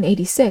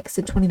 1986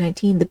 and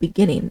 2019 the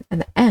beginning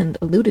and the end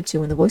alluded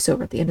to in the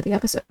voiceover at the end of the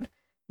episode?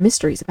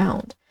 Mysteries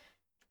abound.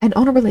 And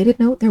on a related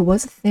note, there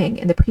was a thing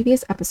in the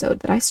previous episode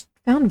that I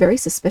found very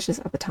suspicious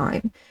at the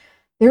time.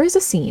 There is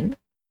a scene,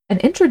 an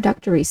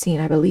introductory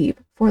scene, I believe,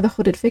 for the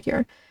hooded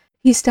figure.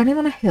 He's standing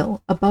on a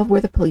hill above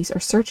where the police are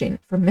searching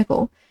for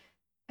Mikkel,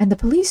 and the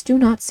police do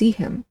not see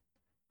him.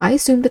 I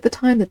assumed at the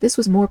time that this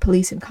was more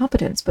police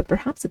incompetence, but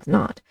perhaps it's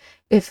not.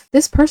 If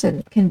this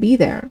person can be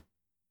there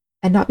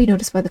and not be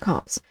noticed by the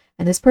cops,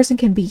 and this person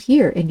can be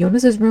here in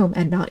Jonas's room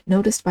and not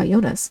noticed by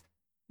Jonas,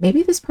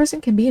 maybe this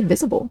person can be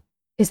invisible.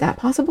 Is that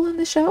possible in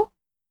this show?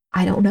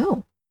 I don't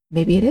know.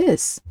 Maybe it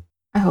is.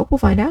 I hope we'll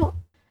find out.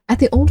 At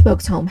the old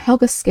folks' home,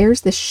 Helga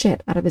scares the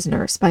shit out of his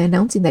nurse by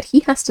announcing that he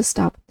has to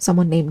stop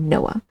someone named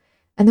Noah.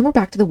 And then we're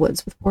back to the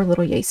woods with poor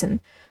little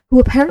Jason, who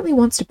apparently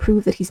wants to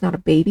prove that he's not a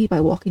baby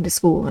by walking to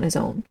school on his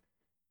own.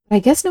 But I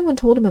guess no one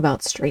told him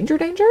about stranger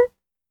danger,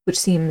 which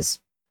seems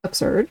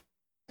absurd,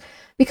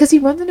 because he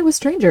runs into a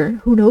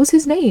stranger who knows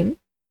his name,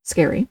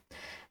 scary,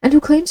 and who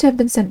claims to have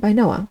been sent by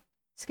Noah,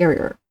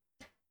 scarier.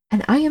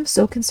 And I am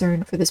so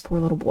concerned for this poor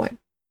little boy.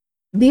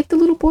 Leave the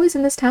little boys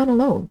in this town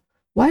alone.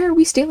 Why are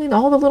we stealing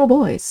all the little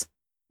boys?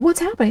 What's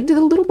happening to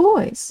the little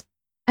boys?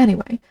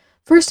 Anyway,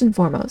 first and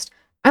foremost,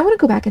 I want to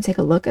go back and take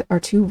a look at our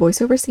two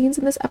voiceover scenes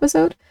in this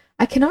episode.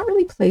 I cannot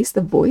really place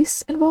the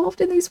voice involved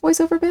in these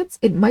voiceover bits.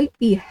 It might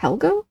be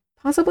Helga,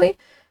 possibly,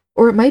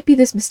 or it might be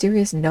this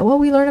mysterious Noah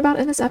we learn about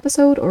in this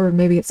episode, or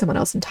maybe it's someone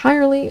else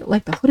entirely,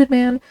 like the hooded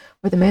man,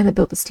 or the man that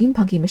built the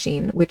steampunky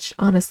machine, which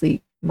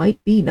honestly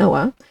might be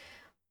Noah,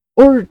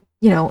 or,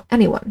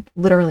 anyone,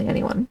 literally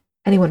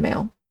anyone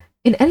male.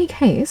 In any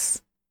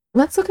case,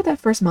 let's look at that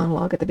first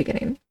monologue at the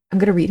beginning. I'm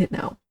going to read it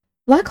now.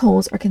 Black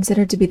holes are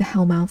considered to be the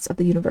hellmouths of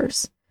the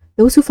universe.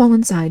 Those who fall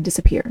inside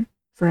disappear,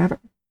 forever.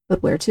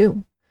 But where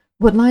to?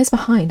 What lies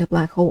behind a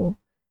black hole?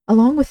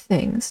 along with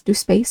things, do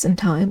space and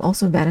time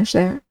also vanish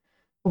there?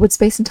 Or would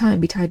space and time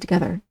be tied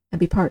together and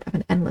be part of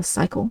an endless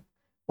cycle?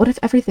 What if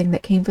everything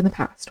that came from the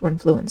past were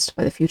influenced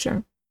by the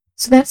future?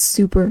 So that's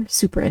super,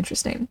 super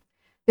interesting.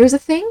 There's a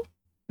thing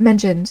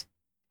mentioned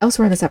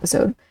elsewhere in this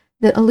episode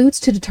that alludes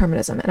to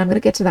determinism, and I'm going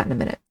to get to that in a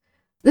minute.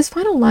 This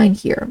final line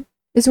here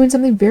is doing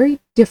something very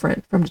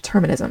different from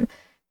determinism.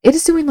 It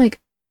is doing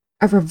like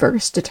a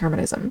reverse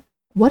determinism.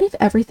 What if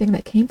everything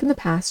that came from the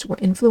past were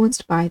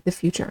influenced by the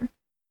future?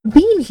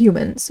 Being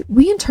humans,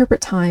 we interpret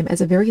time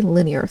as a very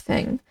linear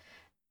thing,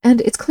 and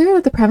it's clear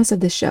that the premise of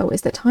this show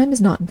is that time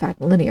is not in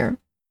fact linear.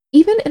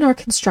 Even in our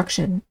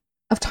construction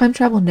of time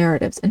travel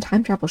narratives and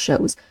time travel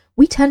shows,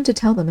 we tend to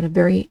tell them in a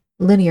very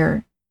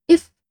linear,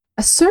 if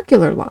a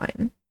circular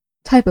line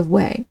type of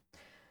way.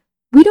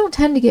 We don't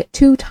tend to get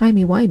too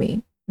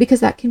timey-wimey, because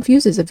that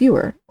confuses a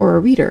viewer or a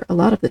reader a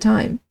lot of the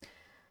time.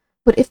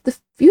 But if the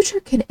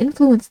future can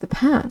influence the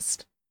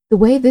past, the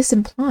way this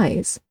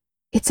implies,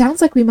 it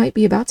sounds like we might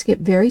be about to get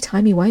very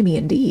timey-wimey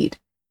indeed.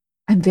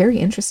 I'm very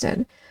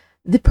interested.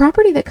 The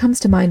property that comes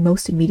to mind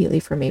most immediately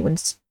for me when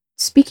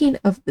speaking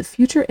of the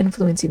future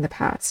influencing the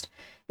past,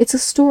 it's a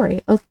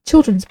story, a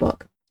children's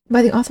book,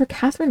 by the author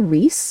Catherine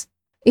Reese.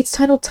 It's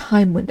titled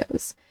Time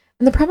Windows,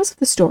 and the premise of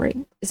the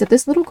story is that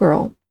this little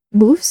girl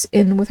moves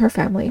in with her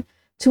family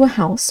to a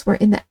house where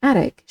in the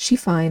attic she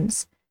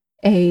finds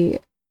a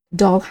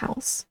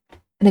dollhouse,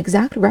 an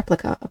exact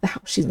replica of the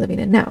house she's living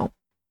in now.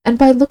 And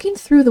by looking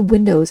through the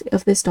windows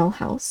of this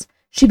dollhouse,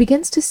 she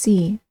begins to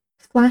see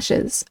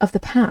flashes of the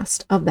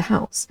past of the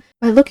house.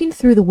 By looking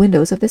through the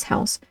windows of this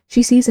house,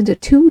 she sees into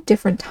 2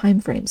 different time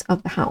frames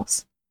of the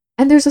house.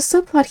 And there's a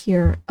subplot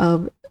here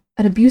of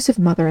an abusive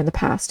mother in the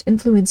past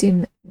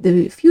influencing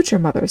the future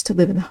mothers to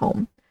live in the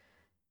home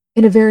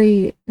in a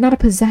very, not a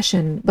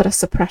possession, but a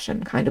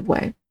suppression kind of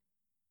way.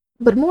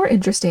 But more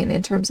interesting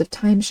in terms of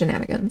time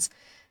shenanigans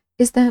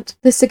is that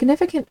the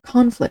significant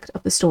conflict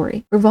of the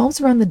story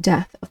revolves around the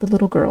death of the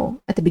little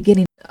girl at the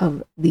beginning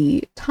of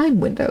the time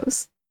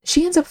windows.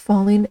 She ends up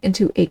falling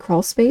into a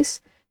crawl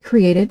space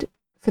created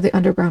for the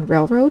Underground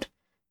Railroad,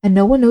 and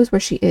no one knows where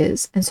she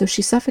is, and so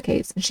she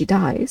suffocates and she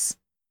dies.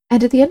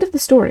 And at the end of the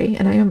story,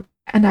 and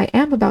I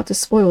am about to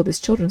spoil this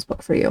children's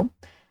book for you,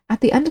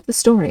 at the end of the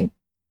story,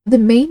 the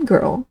main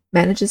girl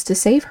manages to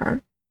save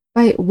her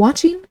by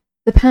watching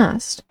the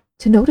past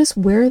to notice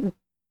where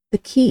the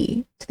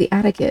key to the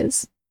attic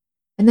is,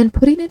 and then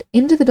putting it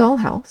into the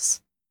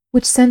dollhouse,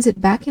 which sends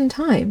it back in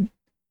time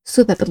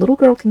so that the little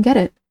girl can get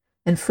it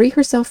and free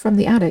herself from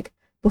the attic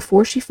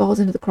before she falls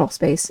into the crawl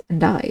space and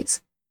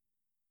dies.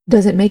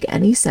 Does it make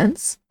any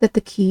sense that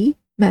the key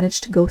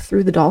managed to go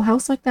through the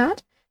dollhouse like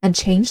that and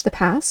change the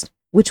past,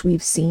 which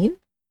we've seen?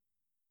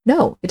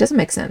 No, it doesn't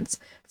make sense.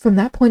 From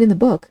that point in the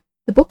book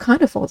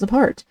kind of falls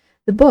apart.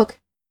 The book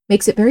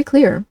makes it very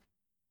clear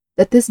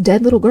that this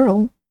dead little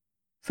girl,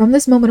 from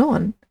this moment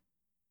on,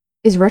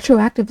 is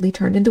retroactively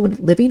turned into a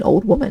living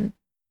old woman.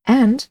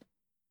 And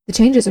the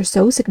changes are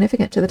so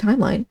significant to the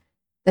timeline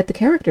that the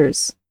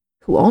characters,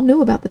 who all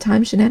knew about the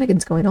time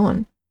shenanigans going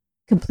on,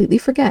 completely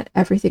forget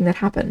everything that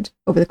happened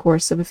over the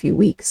course of a few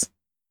weeks.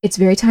 It's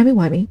very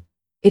timey-wimey.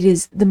 It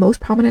is the most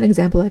prominent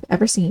example I've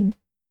ever seen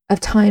of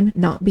time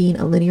not being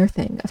a linear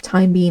thing, of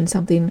time being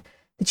something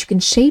that you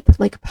can shape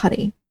like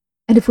putty.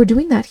 And if we're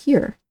doing that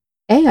here,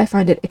 A, I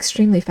find it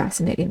extremely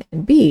fascinating,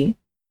 and B,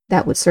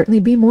 that would certainly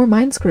be more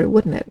mind screw,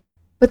 wouldn't it?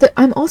 But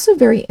I'm also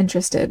very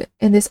interested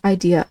in this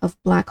idea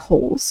of black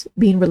holes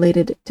being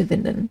related to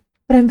Vinden.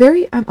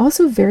 But I'm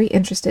also very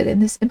interested in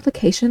this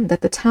implication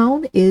that the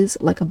town is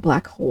like a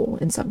black hole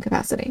in some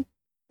capacity.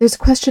 There's a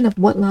question of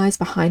what lies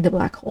behind a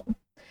black hole.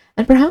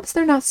 And perhaps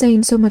they're not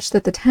saying so much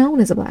that the town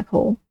is a black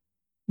hole.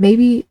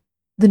 Maybe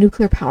the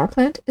nuclear power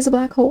plant is a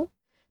black hole.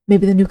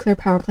 Maybe the nuclear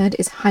power plant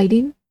is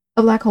hiding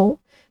a black hole.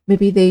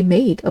 Maybe they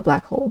made a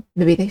black hole.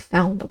 Maybe they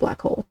found a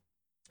black hole.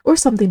 Or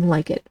something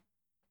like it.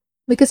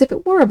 Because if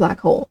it were a black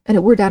hole, and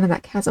it were down in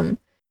that chasm,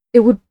 it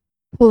would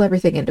pull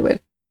everything into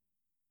it.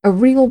 A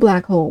real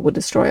black hole would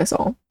destroy us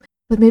all.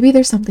 But maybe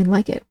there's something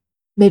like it.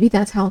 Maybe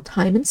that's how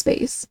time and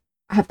space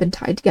have been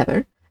tied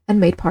together and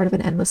made part of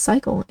an endless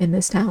cycle in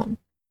this town.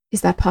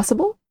 Is that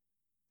possible?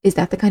 Is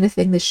that the kind of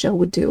thing this show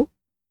would do?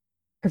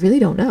 I really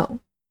don't know.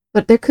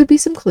 But there could be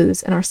some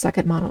clues in our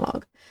second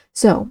monologue.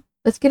 So,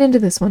 let's get into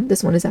this one.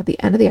 This one is at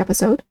the end of the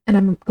episode, and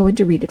I'm going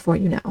to read it for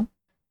you now.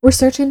 We're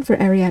searching for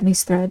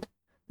Ariadne's thread,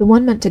 the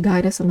one meant to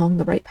guide us along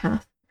the right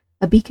path,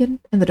 a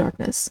beacon in the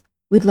darkness.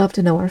 We'd love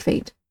to know our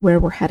fate, where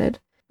we're headed,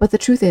 but the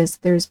truth is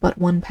there is but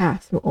one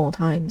path through all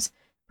times,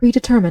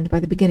 predetermined by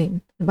the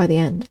beginning and by the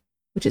end,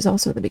 which is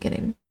also the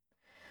beginning.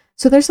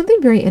 So there's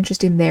something very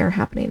interesting there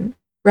happening,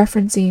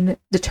 referencing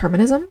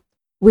determinism,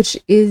 which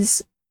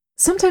is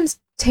sometimes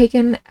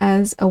taken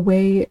as a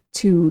way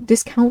to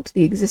discount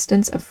the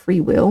existence of free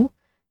will,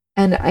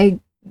 and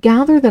I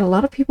gather that a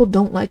lot of people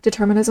don't like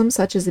determinism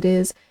such as it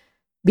is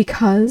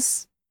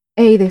because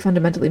A, they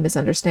fundamentally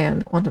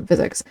misunderstand quantum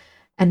physics,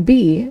 and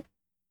B,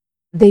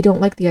 they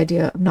don't like the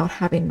idea of not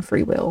having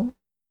free will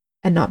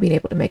and not being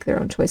able to make their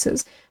own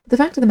choices. But the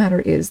fact of the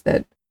matter is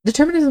that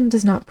determinism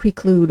does not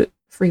preclude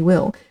free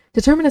will.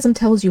 Determinism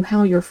tells you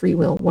how your free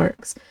will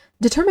works.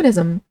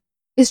 Determinism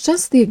is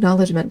just the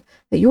acknowledgement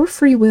that your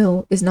free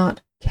will is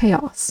not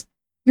chaos.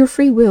 Your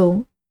free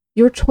will,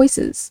 your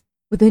choices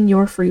within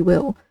your free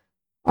will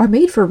are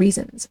made for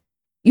reasons.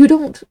 You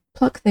don't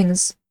pluck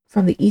things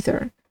from the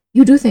ether.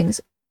 You do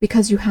things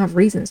because you have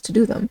reasons to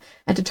do them.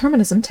 And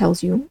determinism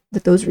tells you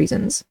that those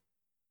reasons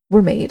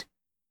were made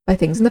by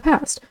things in the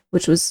past,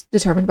 which was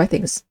determined by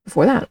things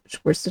before that,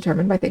 which was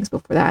determined by things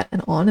before that,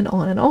 and on and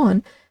on and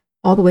on,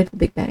 all the way to the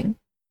Big Bang.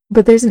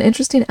 But there's an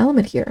interesting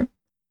element here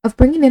of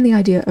bringing in the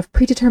idea of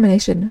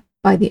predetermination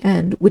by the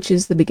end, which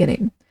is the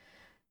beginning.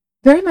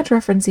 Very much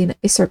referencing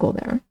a circle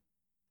there,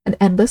 an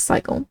endless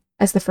cycle,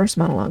 as the first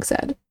monologue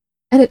said.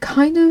 And it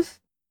kind of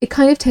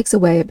takes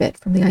away a bit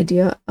from the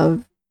idea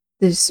of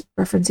this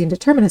referencing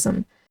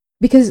determinism,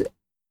 because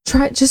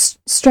just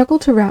struggle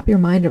to wrap your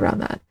mind around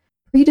that.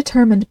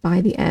 Predetermined by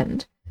the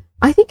end.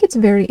 I think it's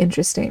very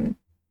interesting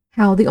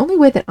how the only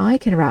way that I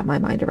can wrap my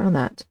mind around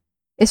that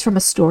is from a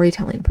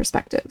storytelling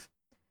perspective.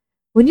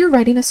 When you're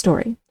writing a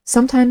story,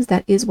 sometimes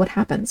that is what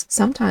happens.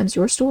 Sometimes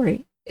your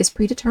story is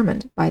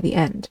predetermined by the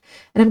end.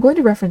 And I'm going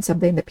to reference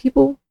something that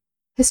people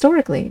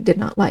historically did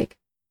not like.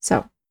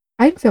 So,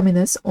 I'm filming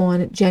this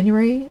on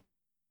January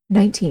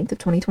 19th of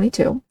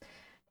 2022,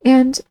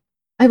 and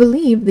I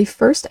believe the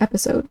first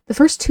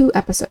two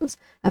episodes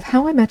of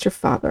How I Met Your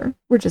Father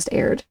were just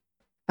aired.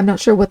 I'm not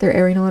sure what they're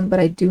airing on, but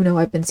I do know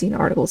I've been seeing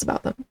articles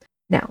about them.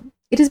 Now,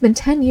 it has been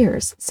 10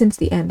 years since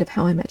the end of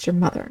How I Met Your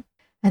Mother,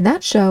 and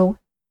that show,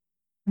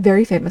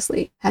 very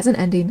famously, has an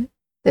ending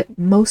that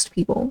most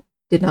people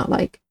did not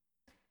like.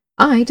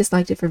 I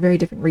disliked it for very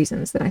different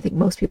reasons than I think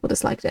most people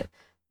disliked it,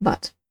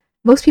 but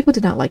most people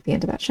did not like the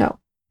end of that show.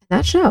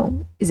 That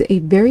show is a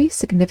very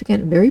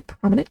significant, very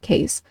prominent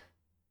case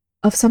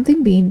of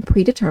something being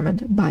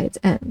predetermined by its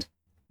end.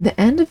 The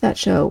end of that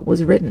show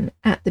was written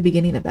at the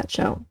beginning of that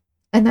show.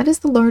 And that is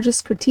the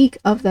largest critique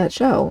of that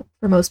show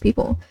for most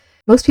people.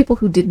 Most people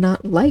who did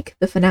not like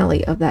the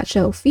finale of that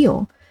show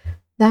feel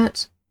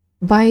that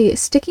by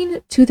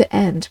sticking to the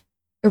end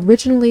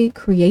originally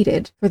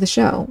created for the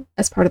show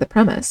as part of the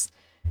premise,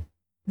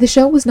 the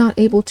show was not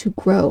able to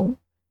grow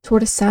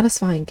toward a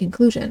satisfying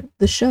conclusion.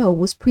 The show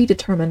was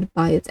predetermined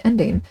by its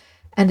ending,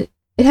 and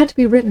it had to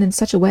be written in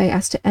such a way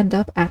as to end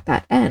up at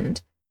that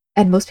end.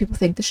 And most people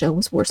think the show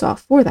was worse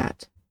off for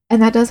that.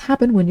 And that does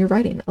happen when you're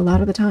writing a lot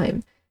of the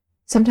time.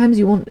 Sometimes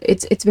you won't,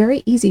 it's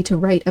very easy to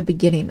write a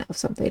beginning of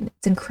something.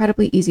 It's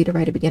incredibly easy to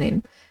write a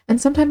beginning.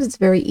 And sometimes it's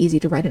very easy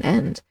to write an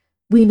end.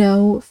 We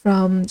know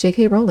from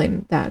J.K.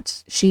 Rowling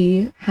that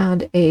she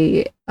had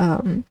I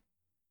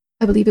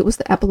believe it was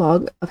the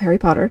epilogue of Harry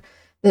Potter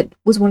that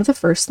was one of the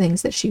first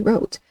things that she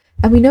wrote.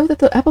 And we know that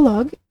the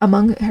epilogue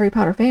among Harry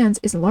Potter fans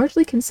is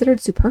largely considered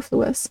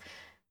superfluous.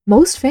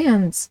 Most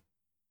fans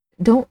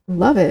don't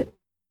love it.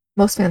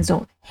 Most fans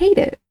don't hate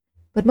it.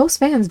 But most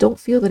fans don't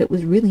feel that it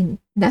was really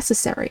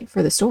necessary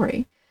for the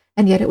story,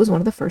 and yet it was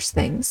one of the first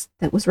things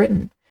that was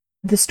written.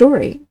 The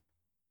story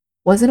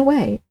was, in a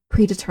way,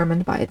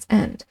 predetermined by its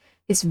end.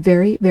 It's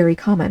very, very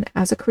common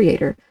as a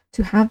creator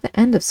to have the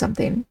end of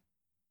something,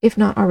 if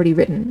not already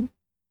written,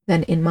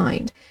 then in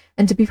mind.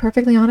 And to be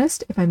perfectly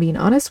honest, if I'm being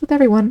honest with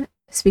everyone,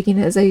 speaking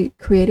as a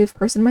creative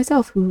person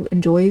myself who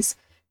enjoys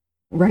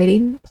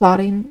writing,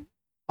 plotting,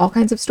 all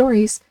kinds of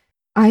stories,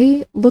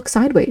 I look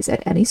sideways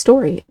at any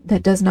story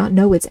that does not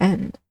know its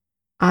end.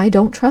 I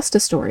don't trust a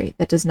story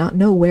that does not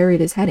know where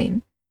it is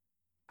heading.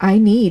 I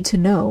need to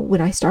know when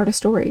I start a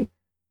story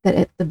that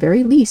at the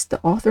very least the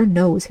author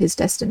knows his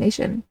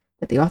destination,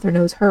 that the author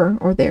knows her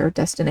or their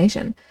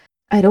destination.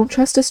 I don't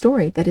trust a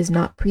story that is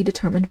not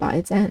predetermined by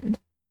its end.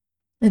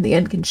 And the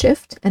end can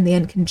shift and the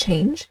end can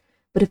change,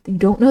 but if you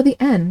don't know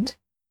the end,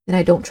 then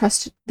I don't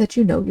trust that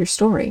you know your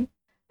story.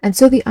 And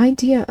so the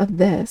idea of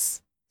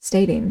this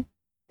stating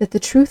that the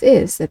truth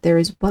is that there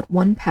is but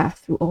one path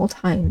through all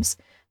times,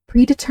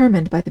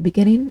 predetermined by the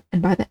beginning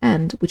and by the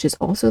end, which is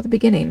also the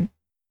beginning.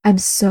 I'm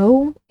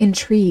so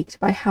intrigued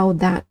by how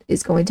that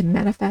is going to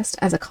manifest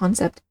as a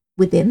concept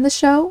within the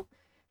show,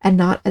 and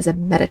not as a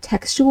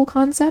metatextual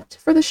concept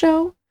for the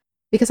show,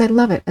 because I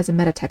love it as a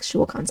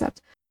metatextual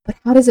concept. But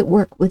how does it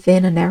work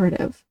within a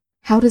narrative?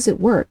 How does it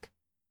work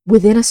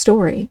within a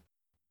story?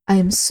 I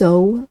am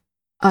so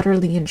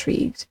utterly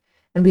intrigued.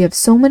 And we have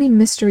so many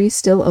mysteries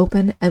still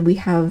open, and we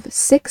have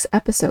 6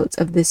 episodes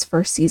of this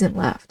first season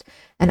left.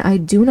 And I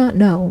do not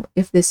know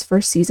if this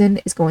first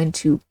season is going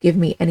to give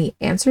me any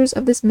answers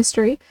of this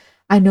mystery.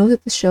 I know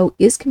that the show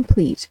is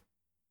complete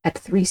at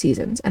 3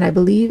 seasons, and I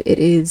believe it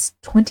is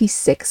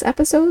 26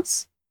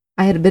 episodes.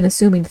 I had been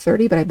assuming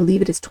 30, but I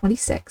believe it is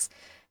 26.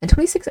 And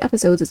 26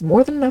 episodes is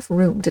more than enough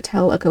room to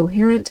tell a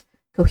coherent,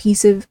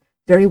 cohesive,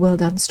 very well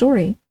done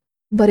story.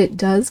 But it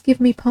does give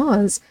me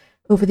pause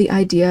over the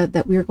idea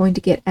that we're going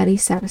to get any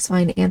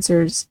satisfying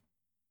answers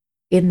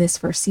in this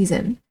first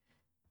season.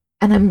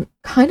 And I'm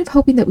kind of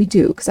hoping that we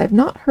do, because I've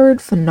not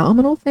heard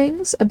phenomenal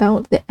things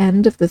about the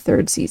end of the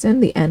 3rd season,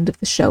 the end of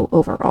the show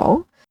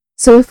overall.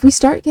 So if we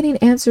start getting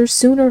answers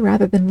sooner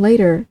rather than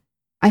later,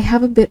 I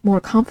have a bit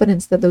more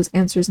confidence that those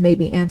answers may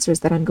be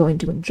answers that I'm going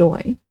to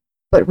enjoy.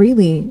 But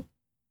really,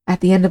 at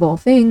the end of all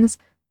things,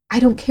 I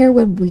don't care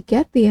when we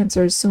get the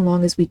answers so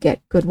long as we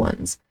get good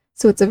ones.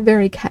 So it's a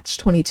very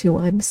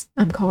catch-22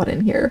 I'm caught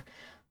in here.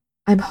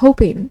 I'm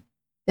hoping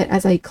that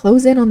as I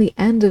close in on the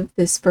end of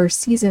this first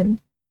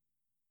season,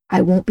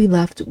 I won't be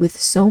left with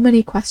so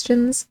many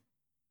questions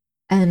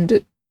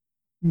and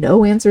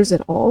no answers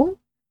at all.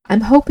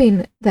 I'm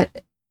hoping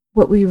that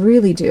what we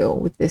really do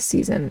with this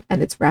season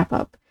and its wrap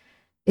up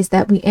is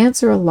that we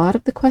answer a lot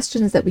of the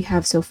questions that we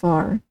have so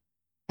far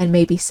and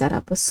maybe set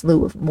up a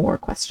slew of more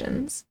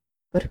questions.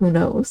 But who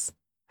knows?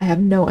 I have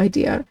no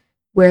idea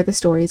where the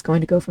story is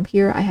going to go from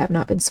here. I have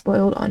not been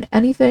spoiled on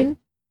anything.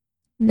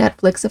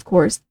 Netflix, of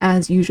course,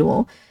 as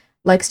usual,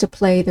 likes to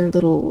play their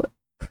little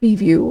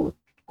preview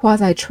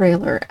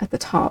quasi-trailer at the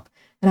top,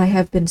 and I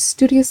have been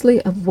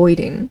studiously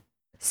avoiding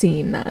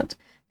seeing that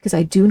because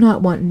I do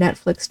not want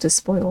Netflix to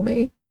spoil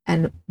me,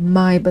 and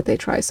but they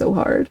try so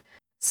hard.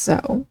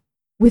 So,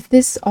 with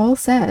this all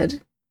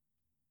said,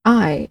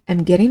 I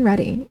am getting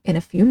ready in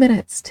a few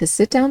minutes to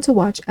sit down to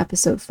watch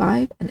episode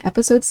 5 and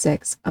episode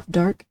 6 of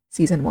Dark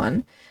Season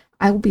 1.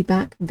 I will be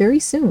back very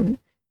soon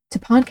to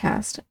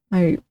podcast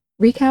my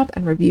recap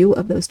and review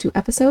of those 2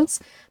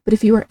 episodes, but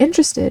if you are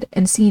interested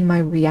in seeing my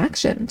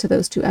reaction to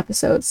those 2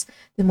 episodes,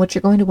 then what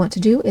you're going to want to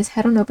do is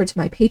head on over to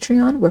my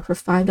Patreon, where for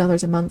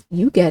 $5 a month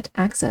you get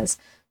access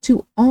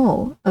to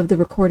all of the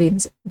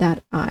recordings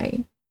that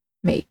I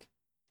make.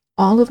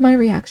 All of my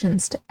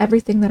reactions to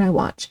everything that I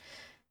watch.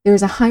 There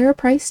is a higher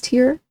price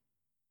tier,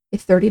 a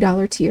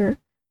 $30 tier,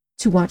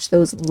 to watch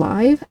those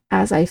live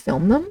as I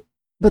film them,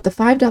 but the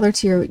 $5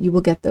 tier, you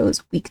will get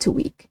those week to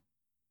week.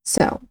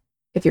 So,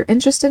 if you're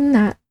interested in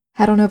that,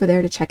 head on over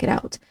there to check it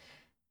out.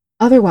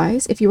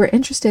 Otherwise, if you are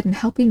interested in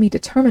helping me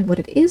determine what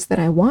it is that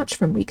I watch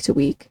from week to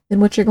week, then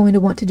what you're going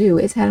to want to do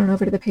is head on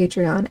over to the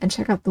Patreon and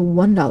check out the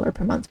 $1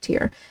 per month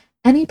tier.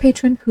 Any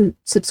patron who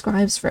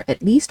subscribes for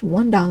at least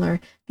 $1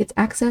 gets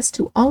access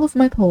to all of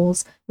my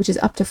polls, which is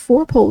up to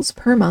 4 polls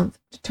per month,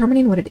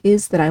 determining what it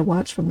is that I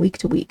watch from week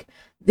to week.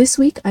 This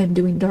week, I am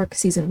doing Dark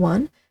Season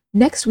 1.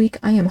 Next week,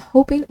 I am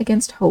hoping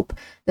against hope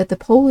that the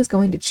poll is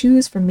going to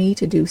choose for me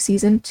to do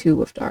Season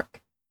 2 of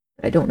Dark.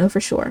 But I don't know for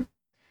sure.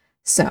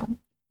 So,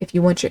 if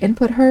you want your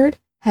input heard,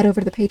 head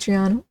over to the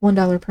Patreon,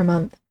 $1 per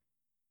month.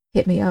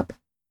 Hit me up.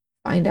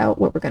 Find out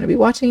what we're going to be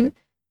watching.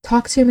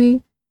 Talk to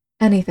me.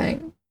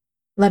 Anything.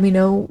 Let me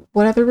know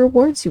what other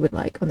rewards you would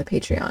like on the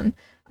Patreon.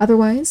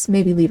 Otherwise,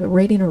 maybe leave a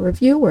rating or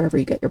review wherever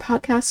you get your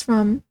podcasts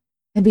from.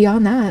 And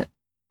beyond that,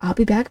 I'll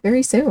be back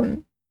very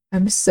soon.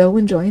 I'm so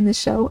enjoying this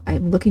show.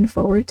 I'm looking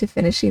forward to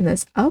finishing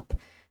this up.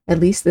 At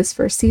least this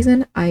first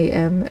season. I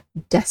am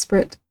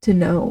desperate to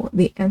know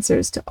the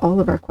answers to all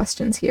of our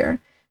questions here,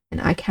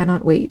 and I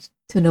cannot wait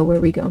to know where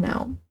we go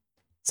now.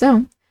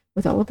 So,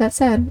 with all of that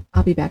said,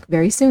 I'll be back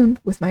very soon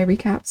with my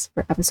recaps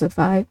for episode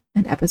 5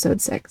 and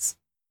episode 6.